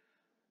here,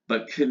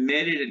 but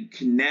committed and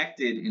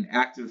connected in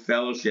active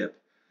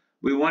fellowship.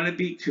 We want to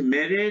be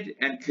committed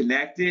and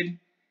connected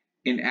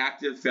in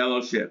active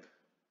fellowship.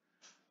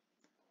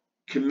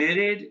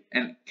 committed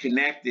and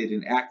connected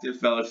in active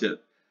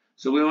fellowship.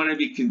 So we want to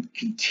be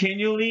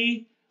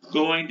continually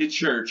going to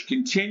church,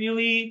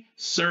 continually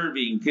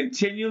serving,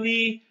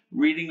 continually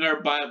reading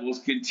our Bibles,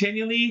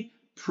 continually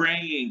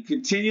praying,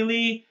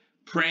 continually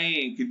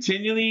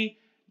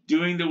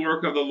doing the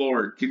work of the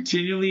Lord,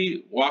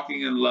 continually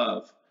walking in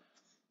love.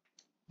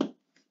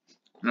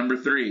 Number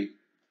 3,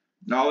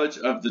 knowledge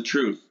of the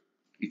truth.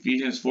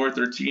 Ephesians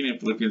 4:13 and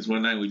Philippians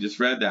 1:9, we just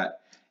read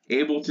that.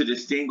 Able to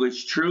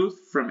distinguish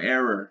truth from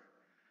error.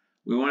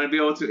 We want to be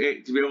able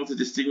to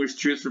distinguish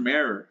truth from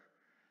error.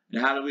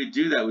 And how do we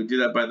do that? We do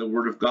that by the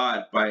Word of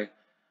God, by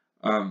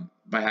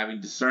having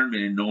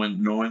discernment and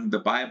knowing the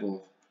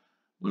Bible.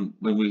 When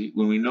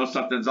we know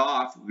something's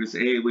off, we say,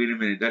 hey, wait a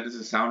minute, that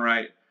doesn't sound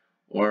right.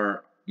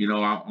 Or, I'm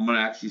gonna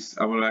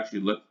actually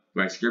look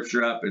my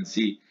scripture up and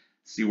see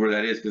where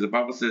that is, because the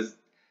Bible says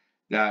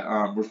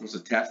that we're supposed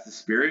to test the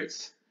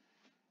spirits.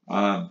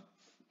 And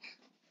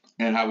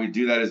how we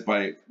do that is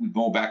by we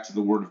go back to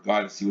the Word of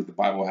God and see what the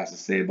Bible has to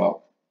say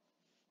about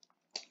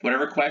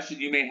whatever question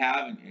you may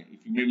have. And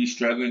if you may be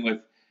struggling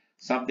with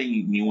something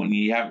you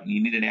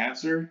need an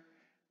answer,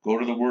 go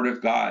to the Word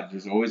of God.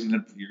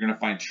 You're gonna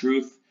find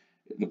truth.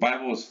 The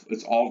Bible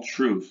it's all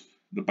truth.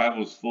 The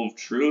Bible is full of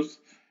truth.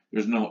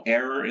 There's no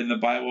error in the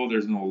Bible.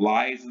 There's no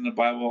lies in the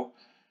Bible.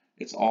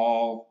 It's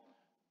all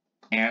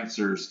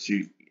answers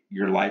to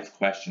your life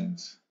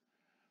questions,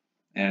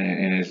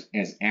 and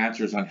it's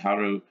answers on how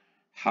to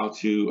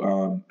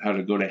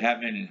go to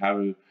heaven and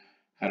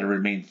how to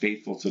remain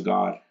faithful to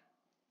God.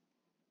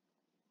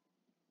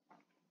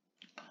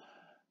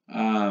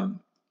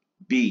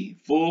 B,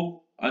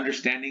 full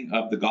understanding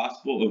of the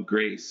gospel of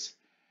grace.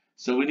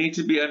 So we need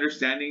to be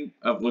understanding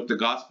of what the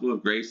gospel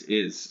of grace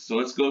is. So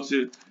let's go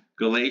to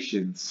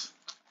Galatians.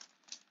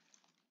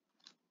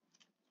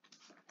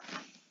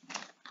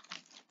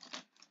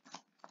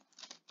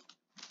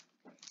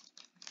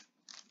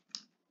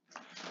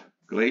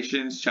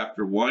 Galatians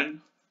chapter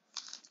 1.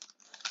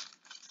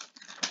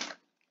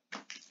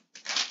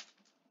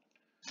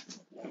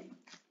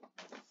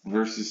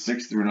 Verses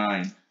 6 through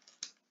 9.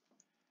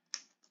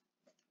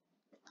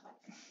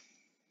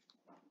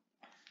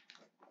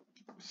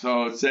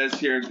 So it says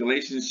here in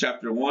Galatians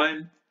chapter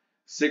 1,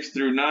 6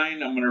 through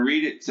 9, I'm going to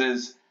read it. It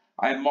says,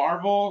 I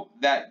marvel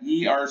that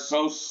ye are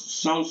so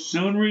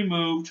soon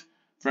removed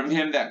from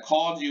him that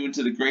called you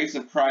into the grace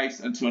of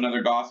Christ unto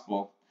another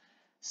gospel.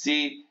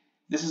 See,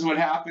 this is what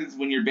happens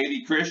when you're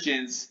baby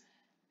Christians.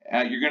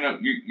 The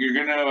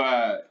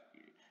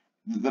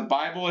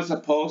Bible is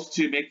supposed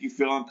to make you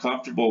feel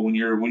uncomfortable when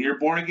you're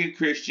born again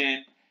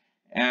Christian,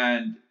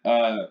 and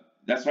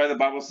that's why the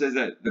Bible says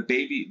that the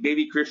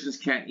baby Christians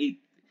can't eat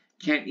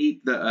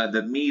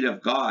the meat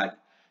of God.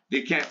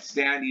 They can't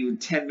stand even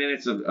 10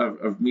 minutes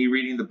of me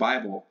reading the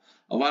Bible.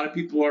 A lot of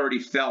people already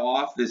fell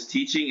off this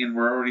teaching, and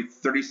we're already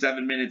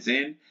 37 minutes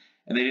in,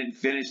 and they didn't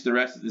finish the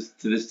rest of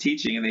this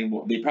teaching, and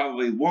they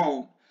probably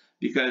won't,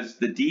 because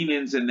the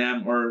demons in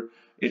them, or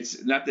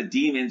it's not the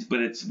demons,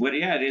 but it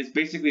is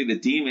basically the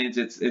demons.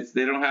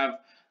 They don't have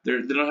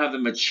the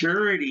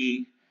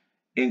maturity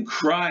in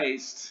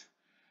Christ,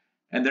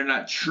 and they're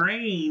not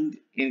trained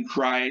in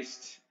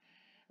Christ,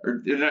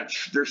 or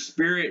their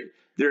spirit,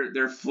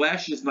 their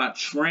flesh is not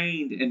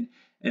trained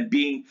and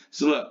being.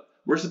 So look,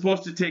 we're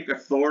supposed to take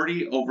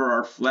authority over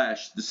our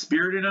flesh. The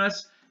spirit in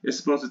us is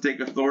supposed to take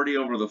authority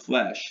over the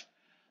flesh.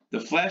 The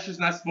flesh is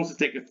not supposed to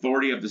take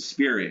authority of the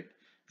spirit,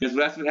 because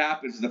that's what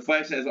happens. The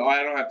flesh says, "Oh,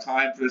 I don't have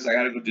time for this. I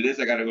got to go do this.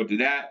 I got to go do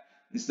that."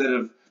 Instead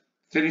of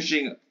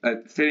finishing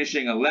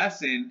a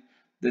lesson,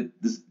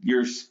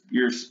 your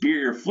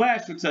spirit, your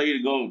flesh will tell you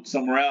to go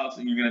somewhere else,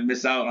 and you're going to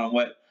miss out on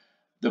what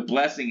the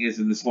blessing is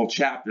in this whole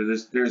chapter.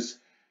 This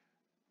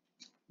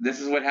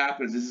is what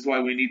happens. This is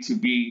why we need to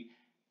be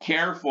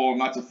careful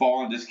not to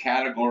fall in this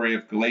category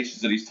of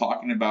Galatians that he's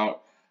talking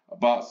about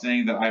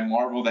saying that I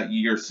marvel that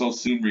ye are so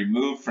soon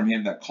removed from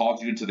him that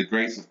called you into the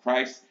grace of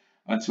Christ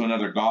unto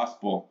another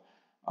gospel.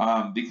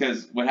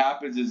 Because what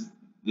happens is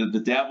the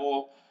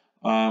devil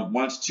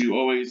wants to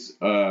always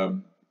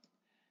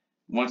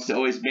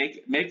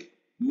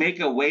make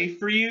a way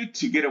for you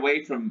to get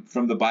away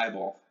from the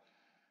Bible.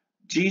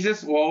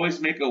 Jesus will always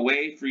make a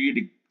way for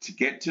you to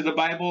get to the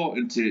Bible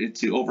and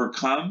to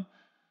overcome,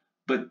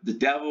 but the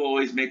devil will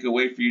always make a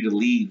way for you to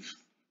leave.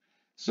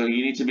 So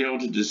you need to be able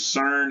to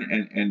discern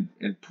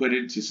and put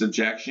into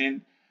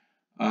subjection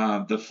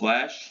the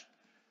flesh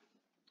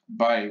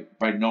by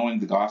knowing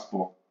the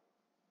gospel.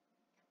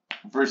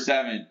 Verse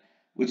 7,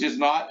 which is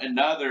not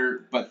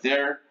another, but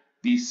there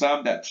be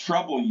some that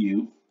trouble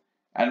you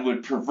and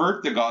would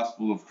pervert the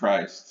gospel of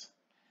Christ.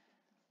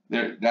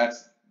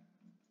 That's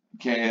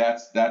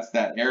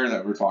that error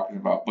that we're talking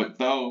about. But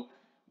though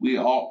we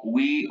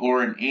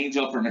or an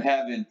angel from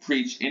heaven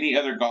preach any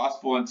other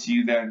gospel unto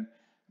you than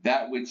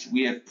that which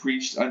we have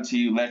preached unto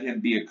you, let him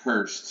be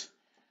accursed.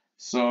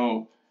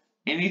 So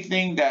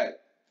anything that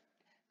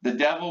what the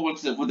devil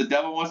wants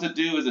to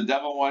do is the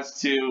devil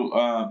wants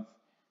to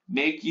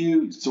make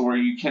you so where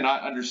you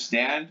cannot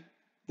understand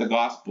the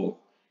gospel.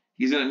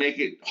 He's going to make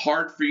it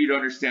hard for you to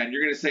understand.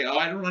 You're going to say, "Oh,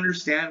 I don't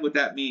understand what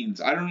that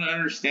means. I don't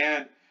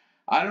understand.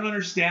 I don't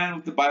understand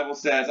what the Bible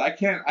says. I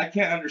can't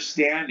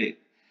understand it."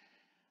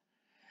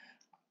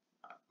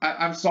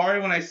 I'm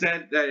sorry when I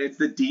said that it's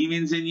the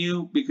demons in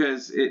you,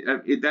 because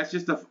that's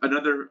just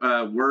another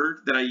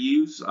word that I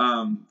use,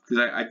 because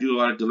I do a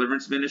lot of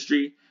deliverance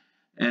ministry,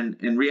 and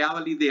in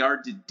reality they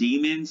are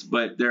demons,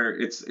 but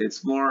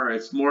it's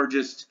more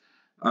just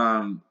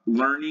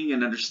learning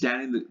and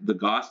understanding the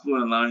gospel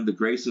and allowing the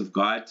grace of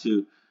God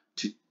to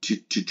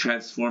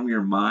transform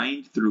your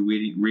mind through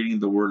reading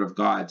the Word of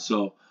God.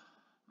 So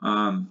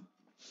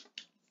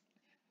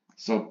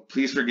so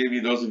please forgive me,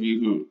 those of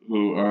you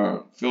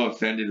who feel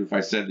offended if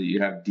I said that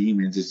you have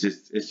demons. It's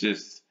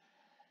just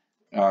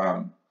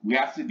we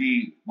have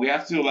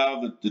to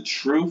allow the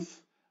truth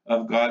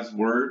of God's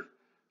Word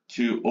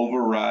to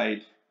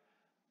override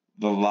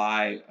the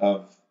lie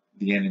of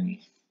the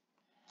enemy.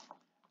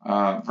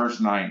 Verse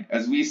 9,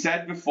 as we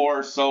said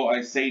before, so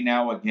I say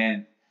now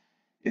again,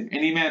 if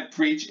any man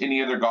preach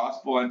any other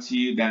gospel unto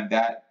you than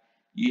that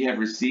ye have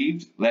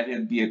received, let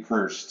him be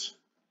accursed.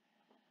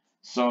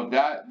 So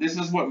this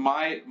is what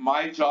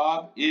my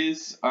job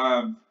is,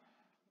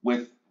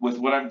 with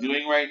what I'm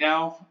doing right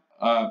now,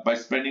 by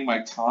spending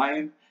my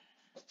time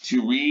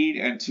to read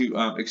and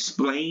to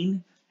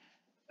explain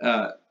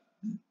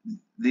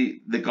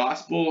the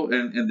gospel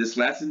and this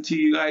lesson to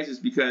you guys, is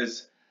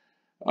because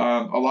a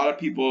lot of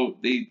people,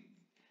 they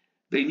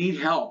need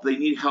help. They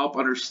need help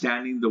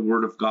understanding the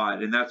Word of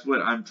God, and that's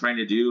what I'm trying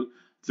to do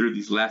through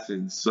these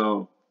lessons.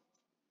 So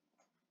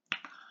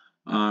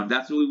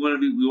that's what we want to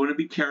be. We want to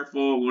be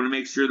careful. We want to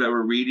make sure that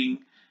we're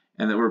reading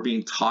and that we're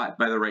being taught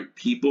by the right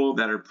people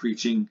that are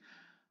preaching,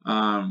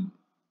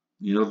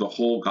 the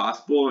whole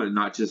gospel and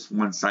not just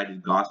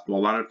one-sided gospel. A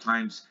lot of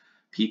times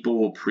people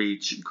will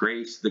preach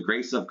the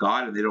grace of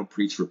God, and they don't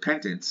preach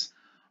repentance.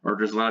 Or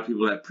there's a lot of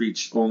people that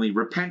preach only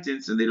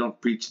repentance and they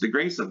don't preach the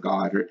grace of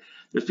God. Or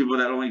there's people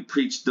that only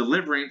preach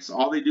deliverance.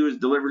 All they do is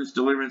deliverance,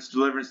 deliverance,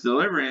 deliverance,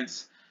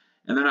 deliverance,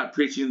 and they're not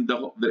preaching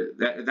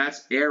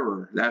that's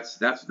error. That's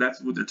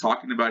what they're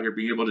talking about here,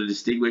 being able to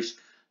distinguish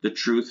the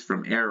truth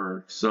from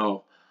error.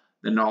 So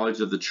the knowledge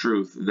of the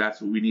truth,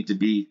 that's what we need to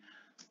be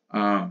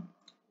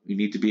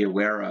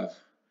aware of.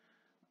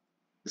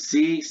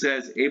 C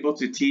says able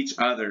to teach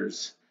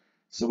others.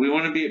 So we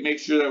want to make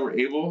sure that we're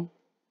able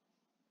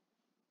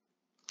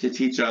to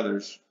teach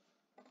others.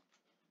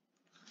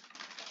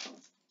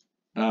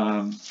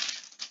 And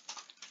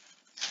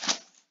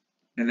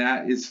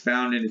that is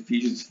found in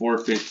Ephesians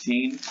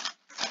 4:15.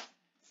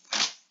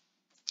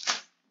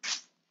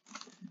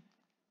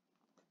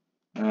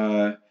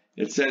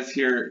 It says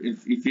here, in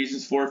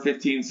Ephesians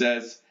 4:15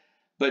 says,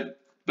 but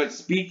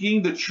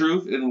speaking the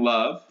truth in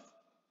love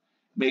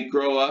may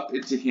grow up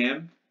into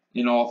him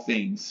in all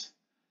things,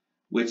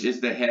 which is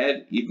the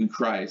head, even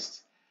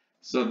Christ.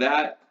 So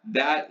that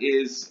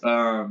is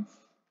the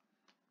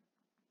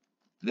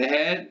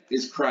head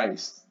is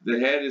Christ. The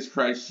head is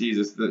Christ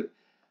Jesus.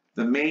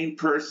 The main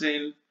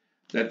person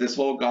that this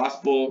whole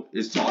gospel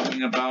is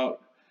talking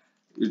about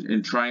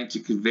and trying to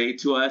convey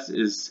to us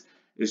is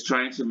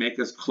trying to make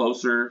us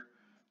closer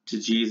to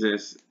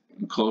Jesus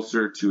and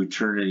closer to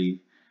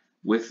eternity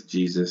with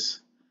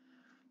Jesus.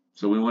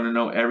 So we want to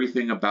know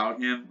everything about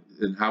him,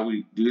 and how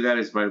we do that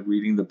is by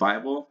reading the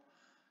Bible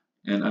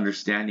and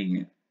understanding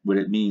it, what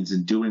it means,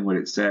 and doing what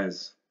it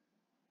says.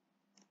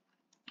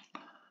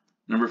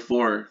 Number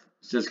 4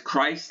 says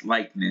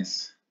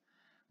Christ-likeness.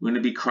 We want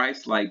to be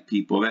Christ-like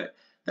people.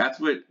 That's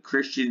what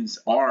Christians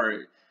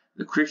are.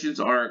 The Christians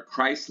are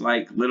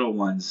Christ-like little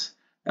ones.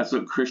 That's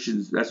what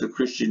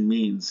Christian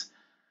means.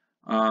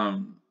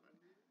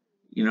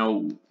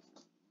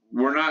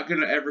 We're not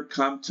going to ever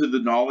come to the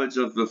knowledge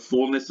of the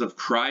fullness of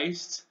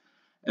Christ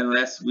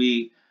unless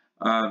we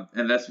have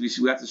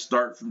to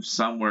start from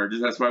somewhere.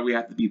 That's why we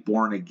have to be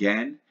born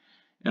again,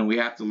 and we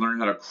have to learn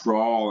how to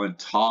crawl and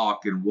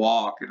talk and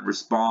walk and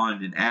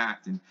respond and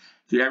act and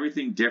do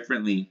everything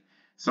differently.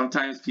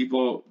 Sometimes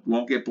people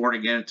won't get born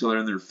again until they're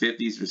in their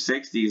 50s or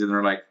 60s, and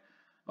they're like,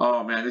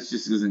 "Oh man, this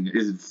just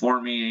isn't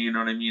for me." You know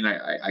what I mean?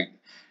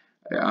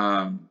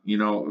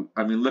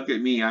 Look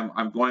at me.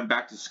 I'm going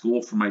back to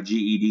school for my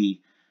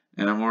GED,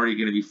 and I'm already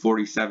going to be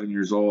 47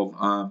 years old.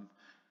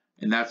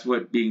 And that's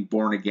what being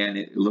born again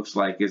it looks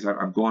like. Is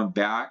I'm going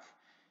back,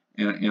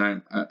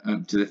 and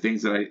I'm to the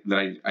things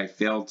that I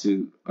failed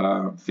to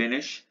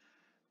finish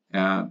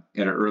at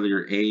an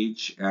earlier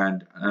age,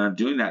 and I'm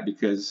doing that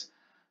because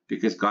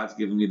God's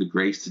given me the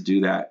grace to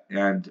do that,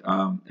 and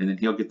then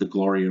He'll get the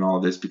glory in all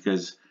of this,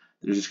 because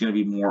there's just going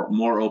to be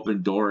more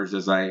open doors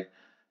as I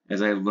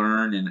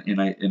learn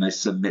and I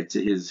submit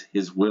to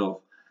His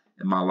will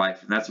in my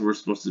life. And that's what we're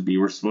supposed to be.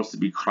 We're supposed to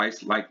be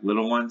Christ-like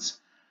little ones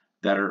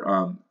that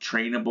are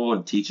trainable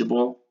and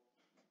teachable,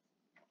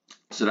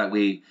 so that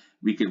we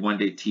could one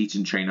day teach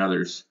and train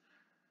others.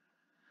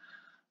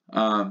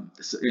 And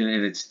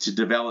it's to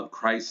develop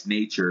Christ's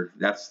nature.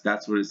 That's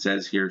what it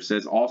says here. It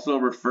says also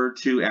referred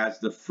to as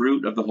the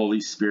fruit of the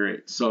Holy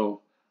Spirit.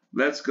 So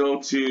Let's go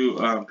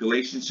to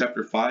Galatians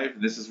chapter 5.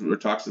 This is what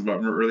it talks about.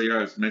 Remember earlier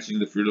I was mentioning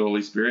the fruit of the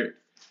Holy Spirit.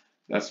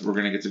 That's what we're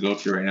going to get to go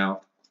to right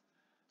now.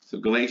 So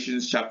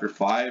Galatians chapter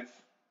 5,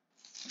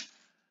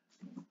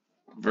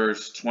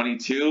 verse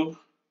 22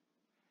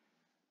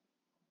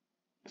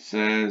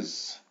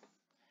 says,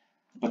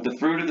 "But the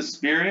fruit of the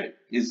Spirit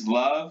is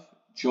love,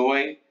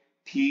 joy,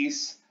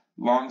 peace,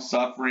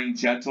 long-suffering,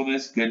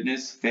 gentleness,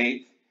 goodness,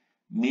 faith,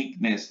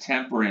 meekness,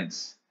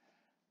 temperance.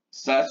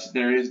 Such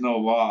there is no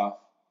law.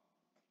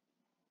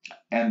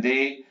 And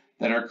they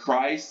that are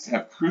Christ's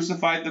have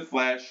crucified the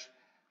flesh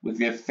with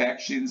the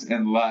affections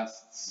and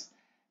lusts.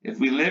 If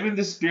we live in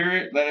the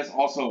Spirit, let us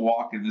also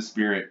walk in the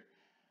Spirit."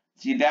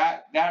 See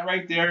that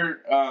right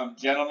there,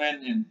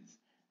 gentlemen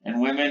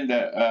and women,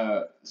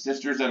 that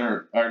sisters that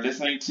are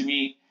listening to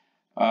me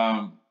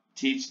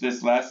teach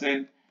this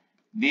lesson.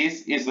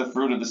 This is the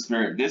fruit of the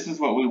Spirit. This is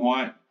what we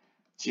want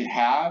to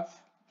have,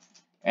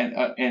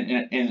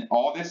 and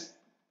all this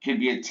can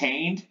be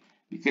attained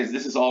because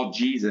this is all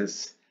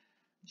Jesus.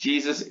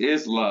 Jesus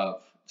is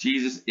love.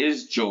 Jesus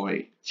is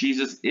joy.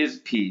 Jesus is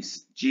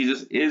peace.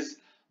 Jesus is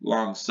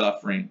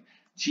long-suffering.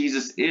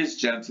 Jesus is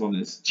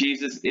gentleness.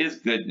 Jesus is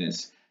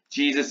goodness.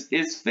 Jesus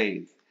is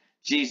faith.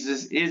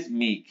 Jesus is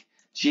meek.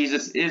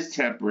 Jesus is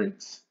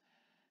temperance.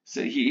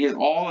 So he is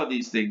all of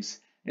these things.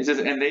 It says,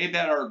 "And they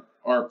that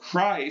are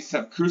Christ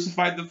have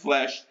crucified the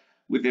flesh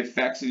with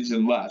affections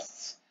and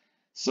lusts."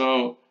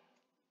 So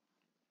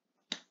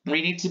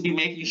we need to be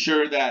making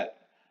sure that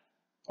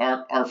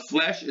our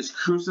flesh is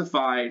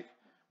crucified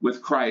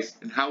with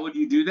Christ. And how would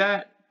you do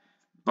that?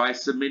 By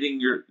submitting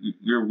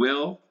your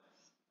will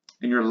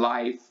and your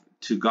life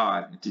to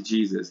God, to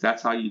Jesus.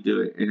 That's how you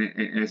do it.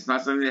 And it's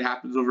not something that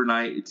happens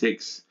overnight. It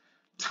takes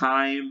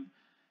time,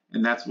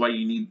 and that's why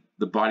you need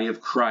the body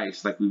of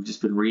Christ, like we've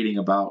just been reading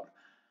about.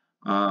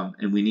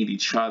 And we need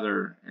each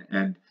other,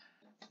 and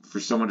for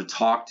someone to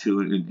talk to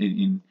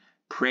and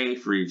pray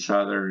for each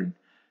other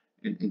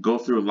and go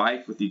through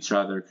life with each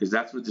other, because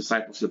that's what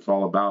discipleship's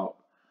all about.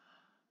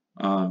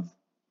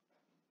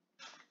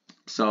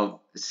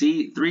 So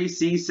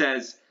 3C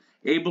says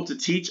able to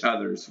teach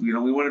others. We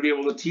want to be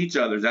able to teach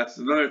others. That's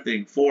another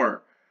thing.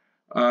 4.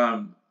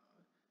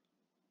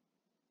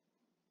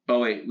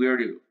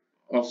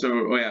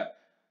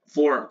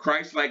 For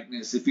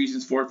Christ-likeness,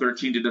 Ephesians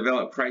 4:13, to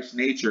develop Christ's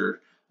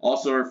nature,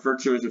 also referred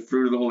to as the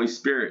fruit of the Holy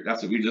Spirit.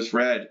 That's what we just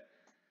read.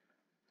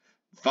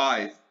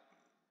 5,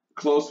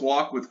 close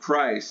walk with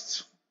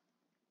Christ.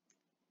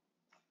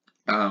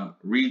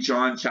 Read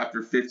John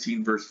chapter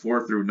 15, verse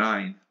 4 through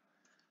 9.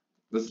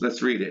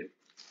 Let's read it.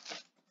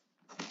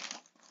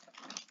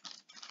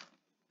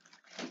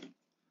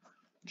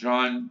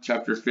 John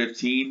chapter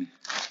 15,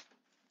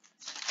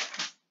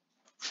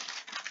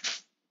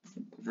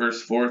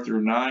 verse 4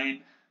 through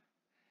 9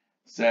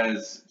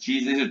 says,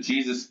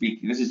 Jesus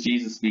speaking. This is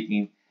Jesus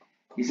speaking.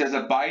 He says,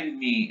 "Abide in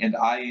me, and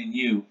I in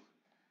you.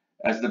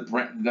 As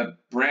the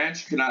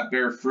branch cannot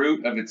bear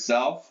fruit of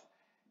itself,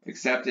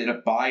 except it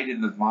abide in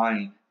the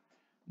vine.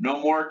 No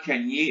more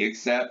can ye,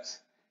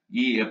 except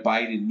ye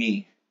abide in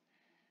me."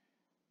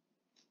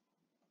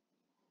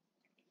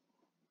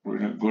 We're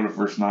going to go to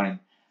verse 9.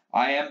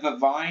 "I am the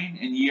vine,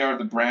 and ye are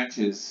the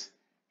branches.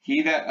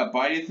 He that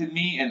abideth in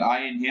me, and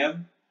I in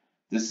him,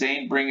 the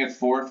same bringeth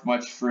forth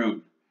much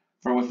fruit.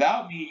 For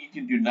without me ye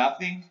can do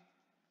nothing.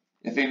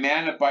 If a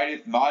man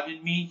abideth not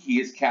in me, he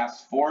is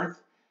cast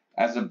forth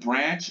as a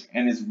branch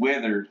and is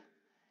withered.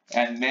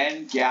 And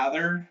men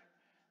gather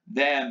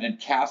them and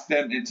cast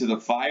them into the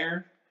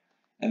fire,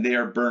 and they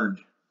are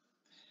burned.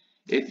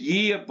 If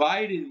ye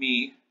abide in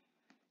me,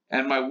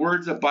 and my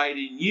words abide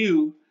in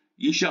you,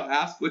 ye shall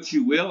ask what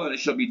you will, and it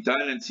shall be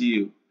done unto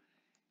you.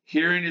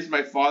 Herein is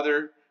my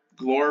Father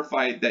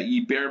glorified, that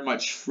ye bear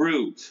much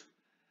fruit.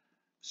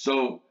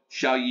 So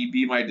shall ye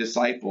be my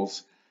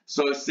disciples."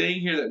 So it's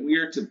saying here that we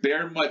are to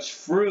bear much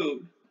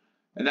fruit,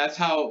 and that's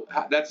how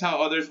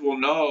others will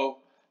know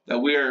that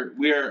we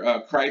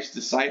are Christ's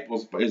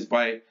disciples, is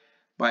by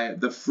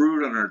the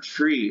fruit on our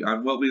tree,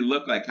 on what we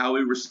look like, how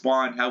we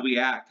respond, how we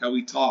act, how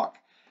we talk.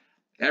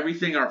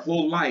 Everything, our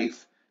whole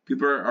life,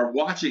 people are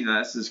watching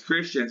us as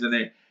Christians,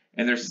 and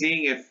they're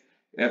seeing if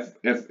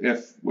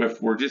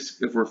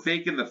we're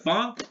faking the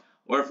funk,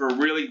 or if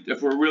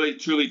we're really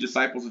truly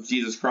disciples of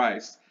Jesus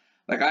Christ.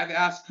 Like, I've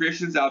asked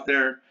Christians out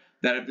there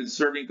that have been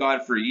serving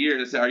God for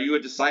years, I say, "Are you a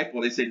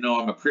disciple?" They say, "No,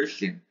 I'm a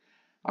Christian."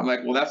 I'm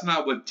like, well, that's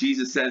not what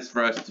Jesus says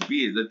for us to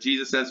be. That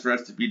Jesus says for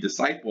us to be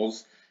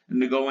disciples and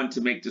to go and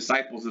to make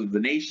disciples of the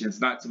nations,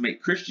 not to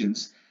make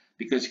Christians,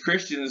 because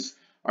Christians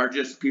are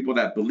just people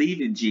that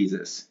believe in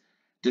Jesus.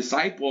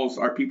 Disciples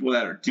are people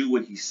that do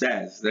what he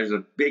says. There's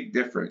a big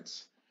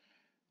difference.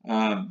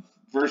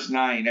 Verse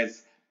 9,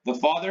 "As the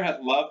Father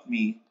hath loved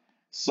me,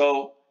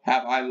 so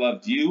have I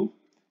loved you.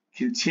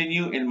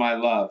 Continue in my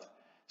love."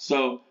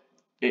 So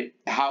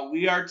how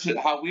we are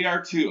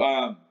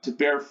to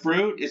bear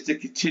fruit is to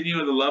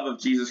continue in the love of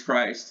Jesus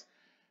Christ,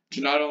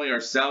 to not only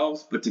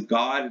ourselves but to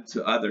God and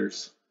to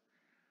others.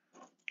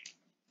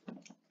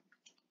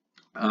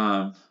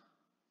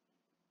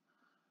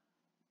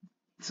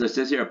 It So it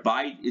says here,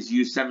 abide is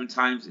used 7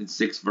 times in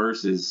 6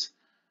 verses.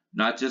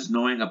 Not just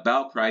knowing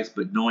about Christ,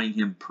 but knowing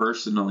him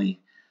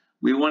personally.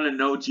 We want to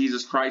know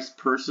Jesus Christ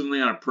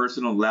personally on a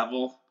personal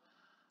level,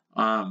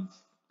 so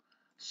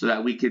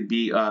that we could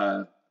be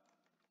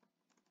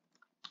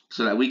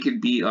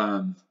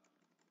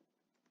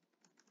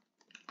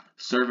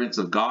servants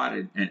of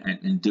God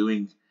and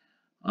doing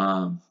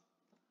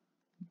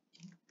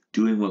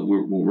what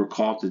we're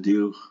called to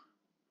do.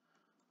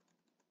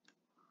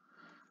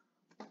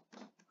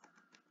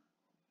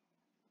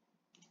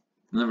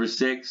 Number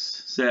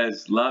 6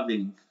 says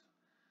loving.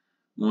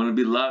 We want to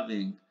be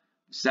loving.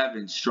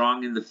 7,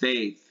 strong in the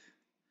faith.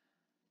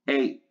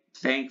 8,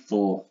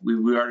 thankful. We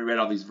already read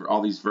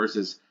all these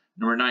verses.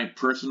 Number 9,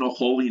 personal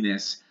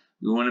holiness.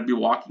 We want to be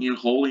walking in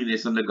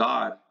holiness unto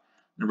God.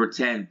 Number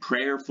 10,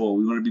 prayerful.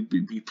 We want to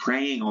be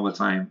praying all the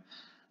time.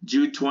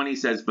 Jude 20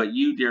 says, but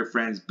you, dear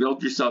friends,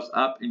 build yourselves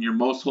up in your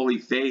most holy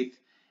faith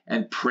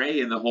and pray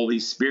in the Holy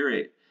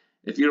Spirit.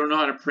 If you don't know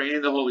how to pray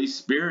in the Holy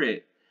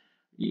Spirit,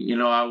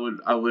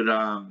 I would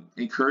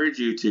encourage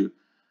you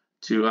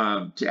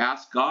to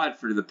ask God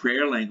for the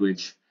prayer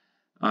language.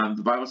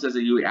 The Bible says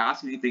that you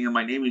ask anything in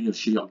my name and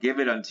he'll give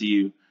it unto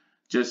you.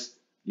 Just,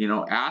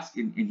 ask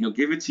and he'll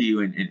give it to you,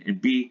 and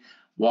be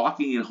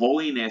walking in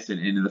holiness and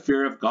in the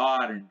fear of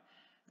God,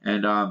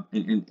 and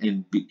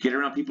get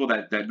around people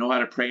that know how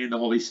to pray in the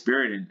Holy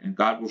Spirit, and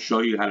God will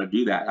show you how to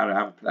do that, how to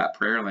have that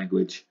prayer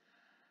language.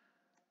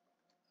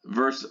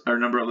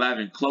 Number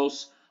 11,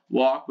 close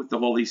walk with the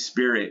Holy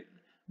Spirit.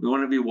 We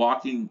want to be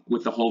walking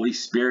with the Holy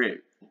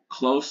Spirit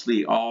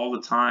closely all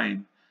the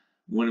time.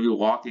 We want to be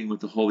walking with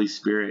the Holy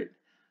Spirit.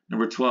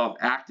 Number 12,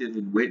 active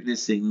in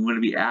witnessing. We want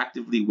to be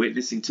actively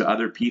witnessing to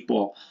other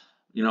people,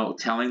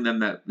 telling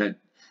them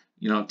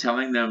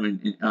telling them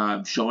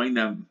and showing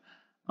them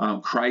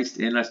Christ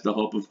in us, the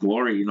hope of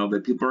glory.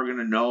 That people are going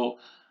to know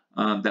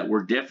that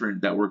we're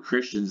different, that we're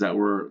Christians, that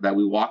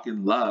we walk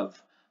in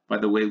love by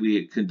the way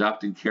we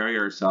conduct and carry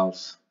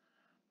ourselves.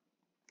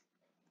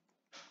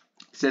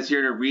 It says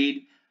here to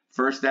read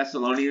 1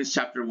 Thessalonians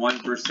chapter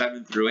 1, verse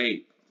 7 through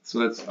 8.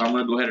 So I'm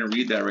going to go ahead and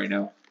read that right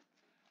now.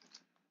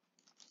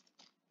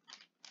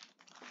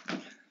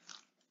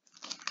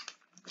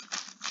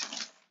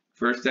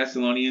 First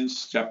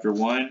Thessalonians chapter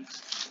 1,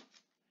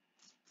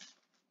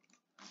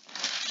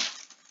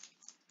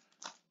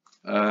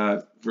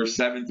 verse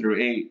 7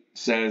 through 8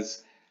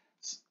 says,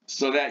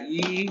 so that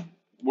ye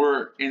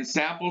were in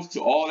samples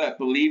to all that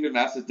believe in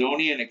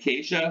Macedonia and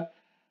Achaia,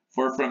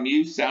 for from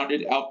you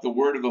sounded out the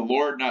word of the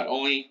Lord, not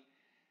only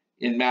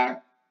in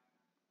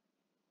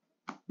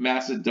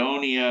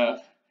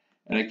Macedonia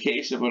and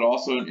Achaia, but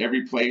also in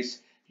every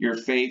place your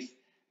faith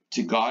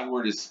to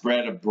Godward is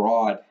spread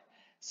abroad.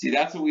 See,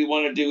 that's what we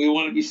want to do. We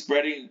want to be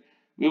spreading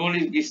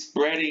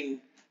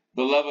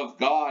the love of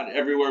God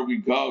everywhere we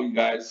go, you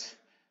guys,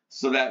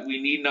 so that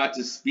we need not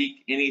to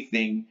speak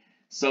anything.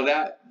 So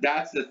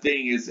that's the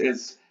thing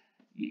is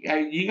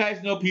you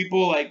guys know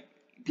people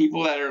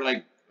that are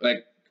like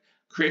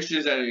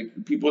Christians,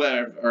 people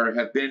that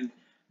have been,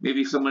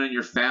 maybe someone in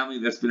your family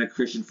that's been a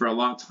Christian for a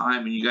long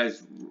time, and you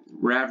guys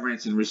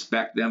reverence and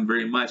respect them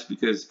very much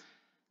because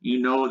you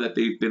know that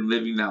they've been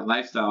living that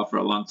lifestyle for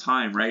a long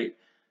time, right?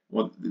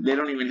 Well, they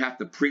don't even have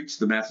to preach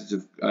the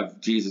message of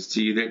Jesus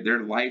to you. Their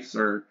lives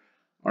are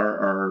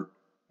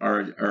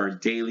a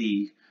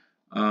daily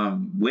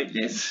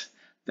witness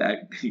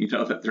that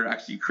that they're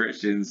actually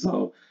Christians.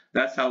 So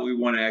that's how we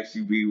want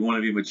to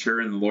be mature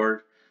in the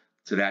Lord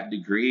to that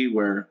degree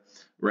where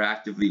we're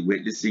actively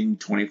witnessing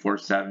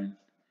 24/7.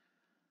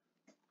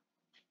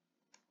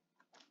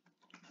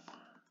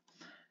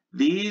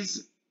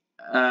 These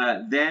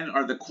then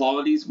are the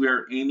qualities we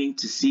are aiming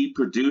to see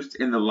produced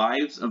in the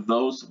lives of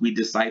those we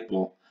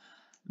disciple.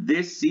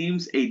 This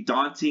seems a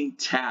daunting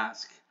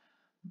task,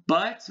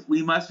 but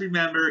we must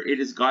remember it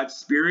is God's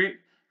Spirit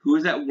who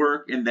is at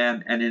work in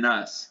them and in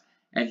us,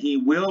 and he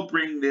will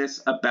bring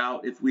this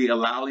about if we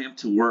allow him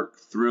to work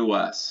through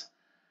us.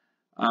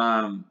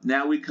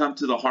 Now we come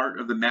to the heart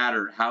of the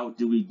matter. How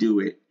do we do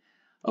it?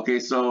 Okay,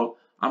 so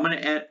I'm going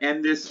to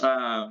end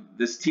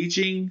this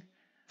teaching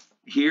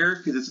here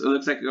because it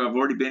looks like I've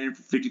already been in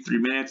for 53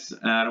 minutes.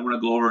 I don't want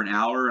to go over an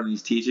hour on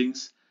these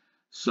teachings.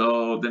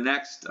 So the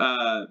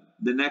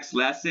next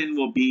lesson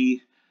will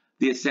be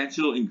the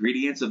essential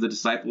ingredients of the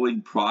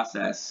discipling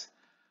process.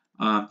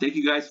 Thank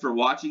you guys for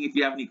watching. If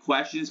you have any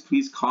questions,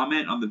 please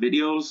comment on the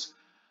videos.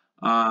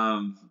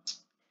 I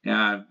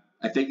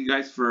thank you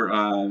guys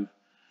for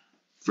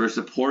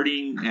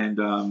supporting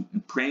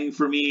and praying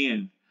for me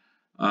and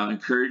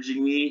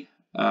encouraging me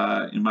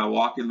in my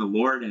walk in the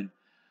Lord. And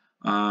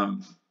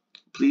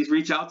please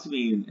reach out to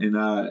me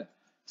and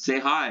say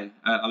hi.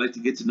 I'd like to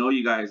get to know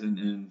you guys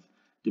and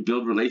to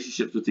build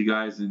relationships with you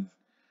guys and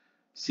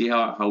see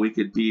how we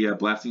could be a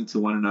blessing to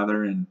one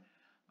another and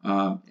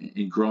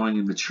growing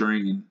and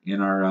maturing in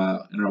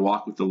our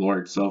walk with the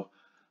Lord. So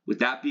with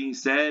that being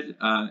said,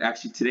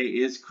 actually today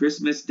is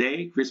Christmas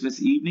Day,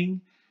 Christmas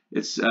evening.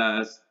 It's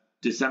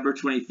December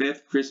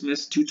 25th,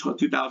 Christmas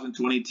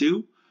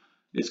 2022.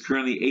 It's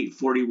currently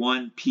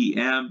 8:41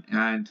 p.m.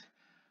 and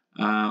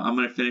I'm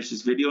going to finish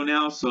this video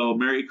now. So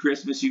Merry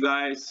Christmas, you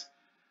guys.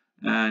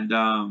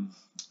 And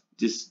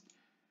just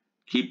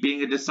keep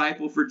being a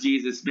disciple for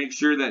Jesus. Make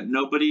sure that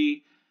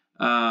nobody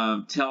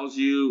tells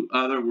you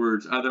other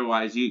words.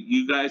 Otherwise,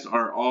 you guys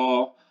are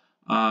all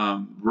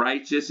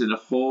righteous and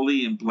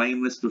holy and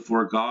blameless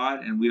before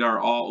God. And we are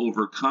all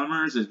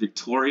overcomers and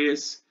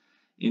victorious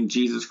in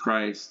Jesus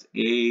Christ.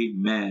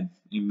 Amen.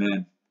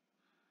 Amen.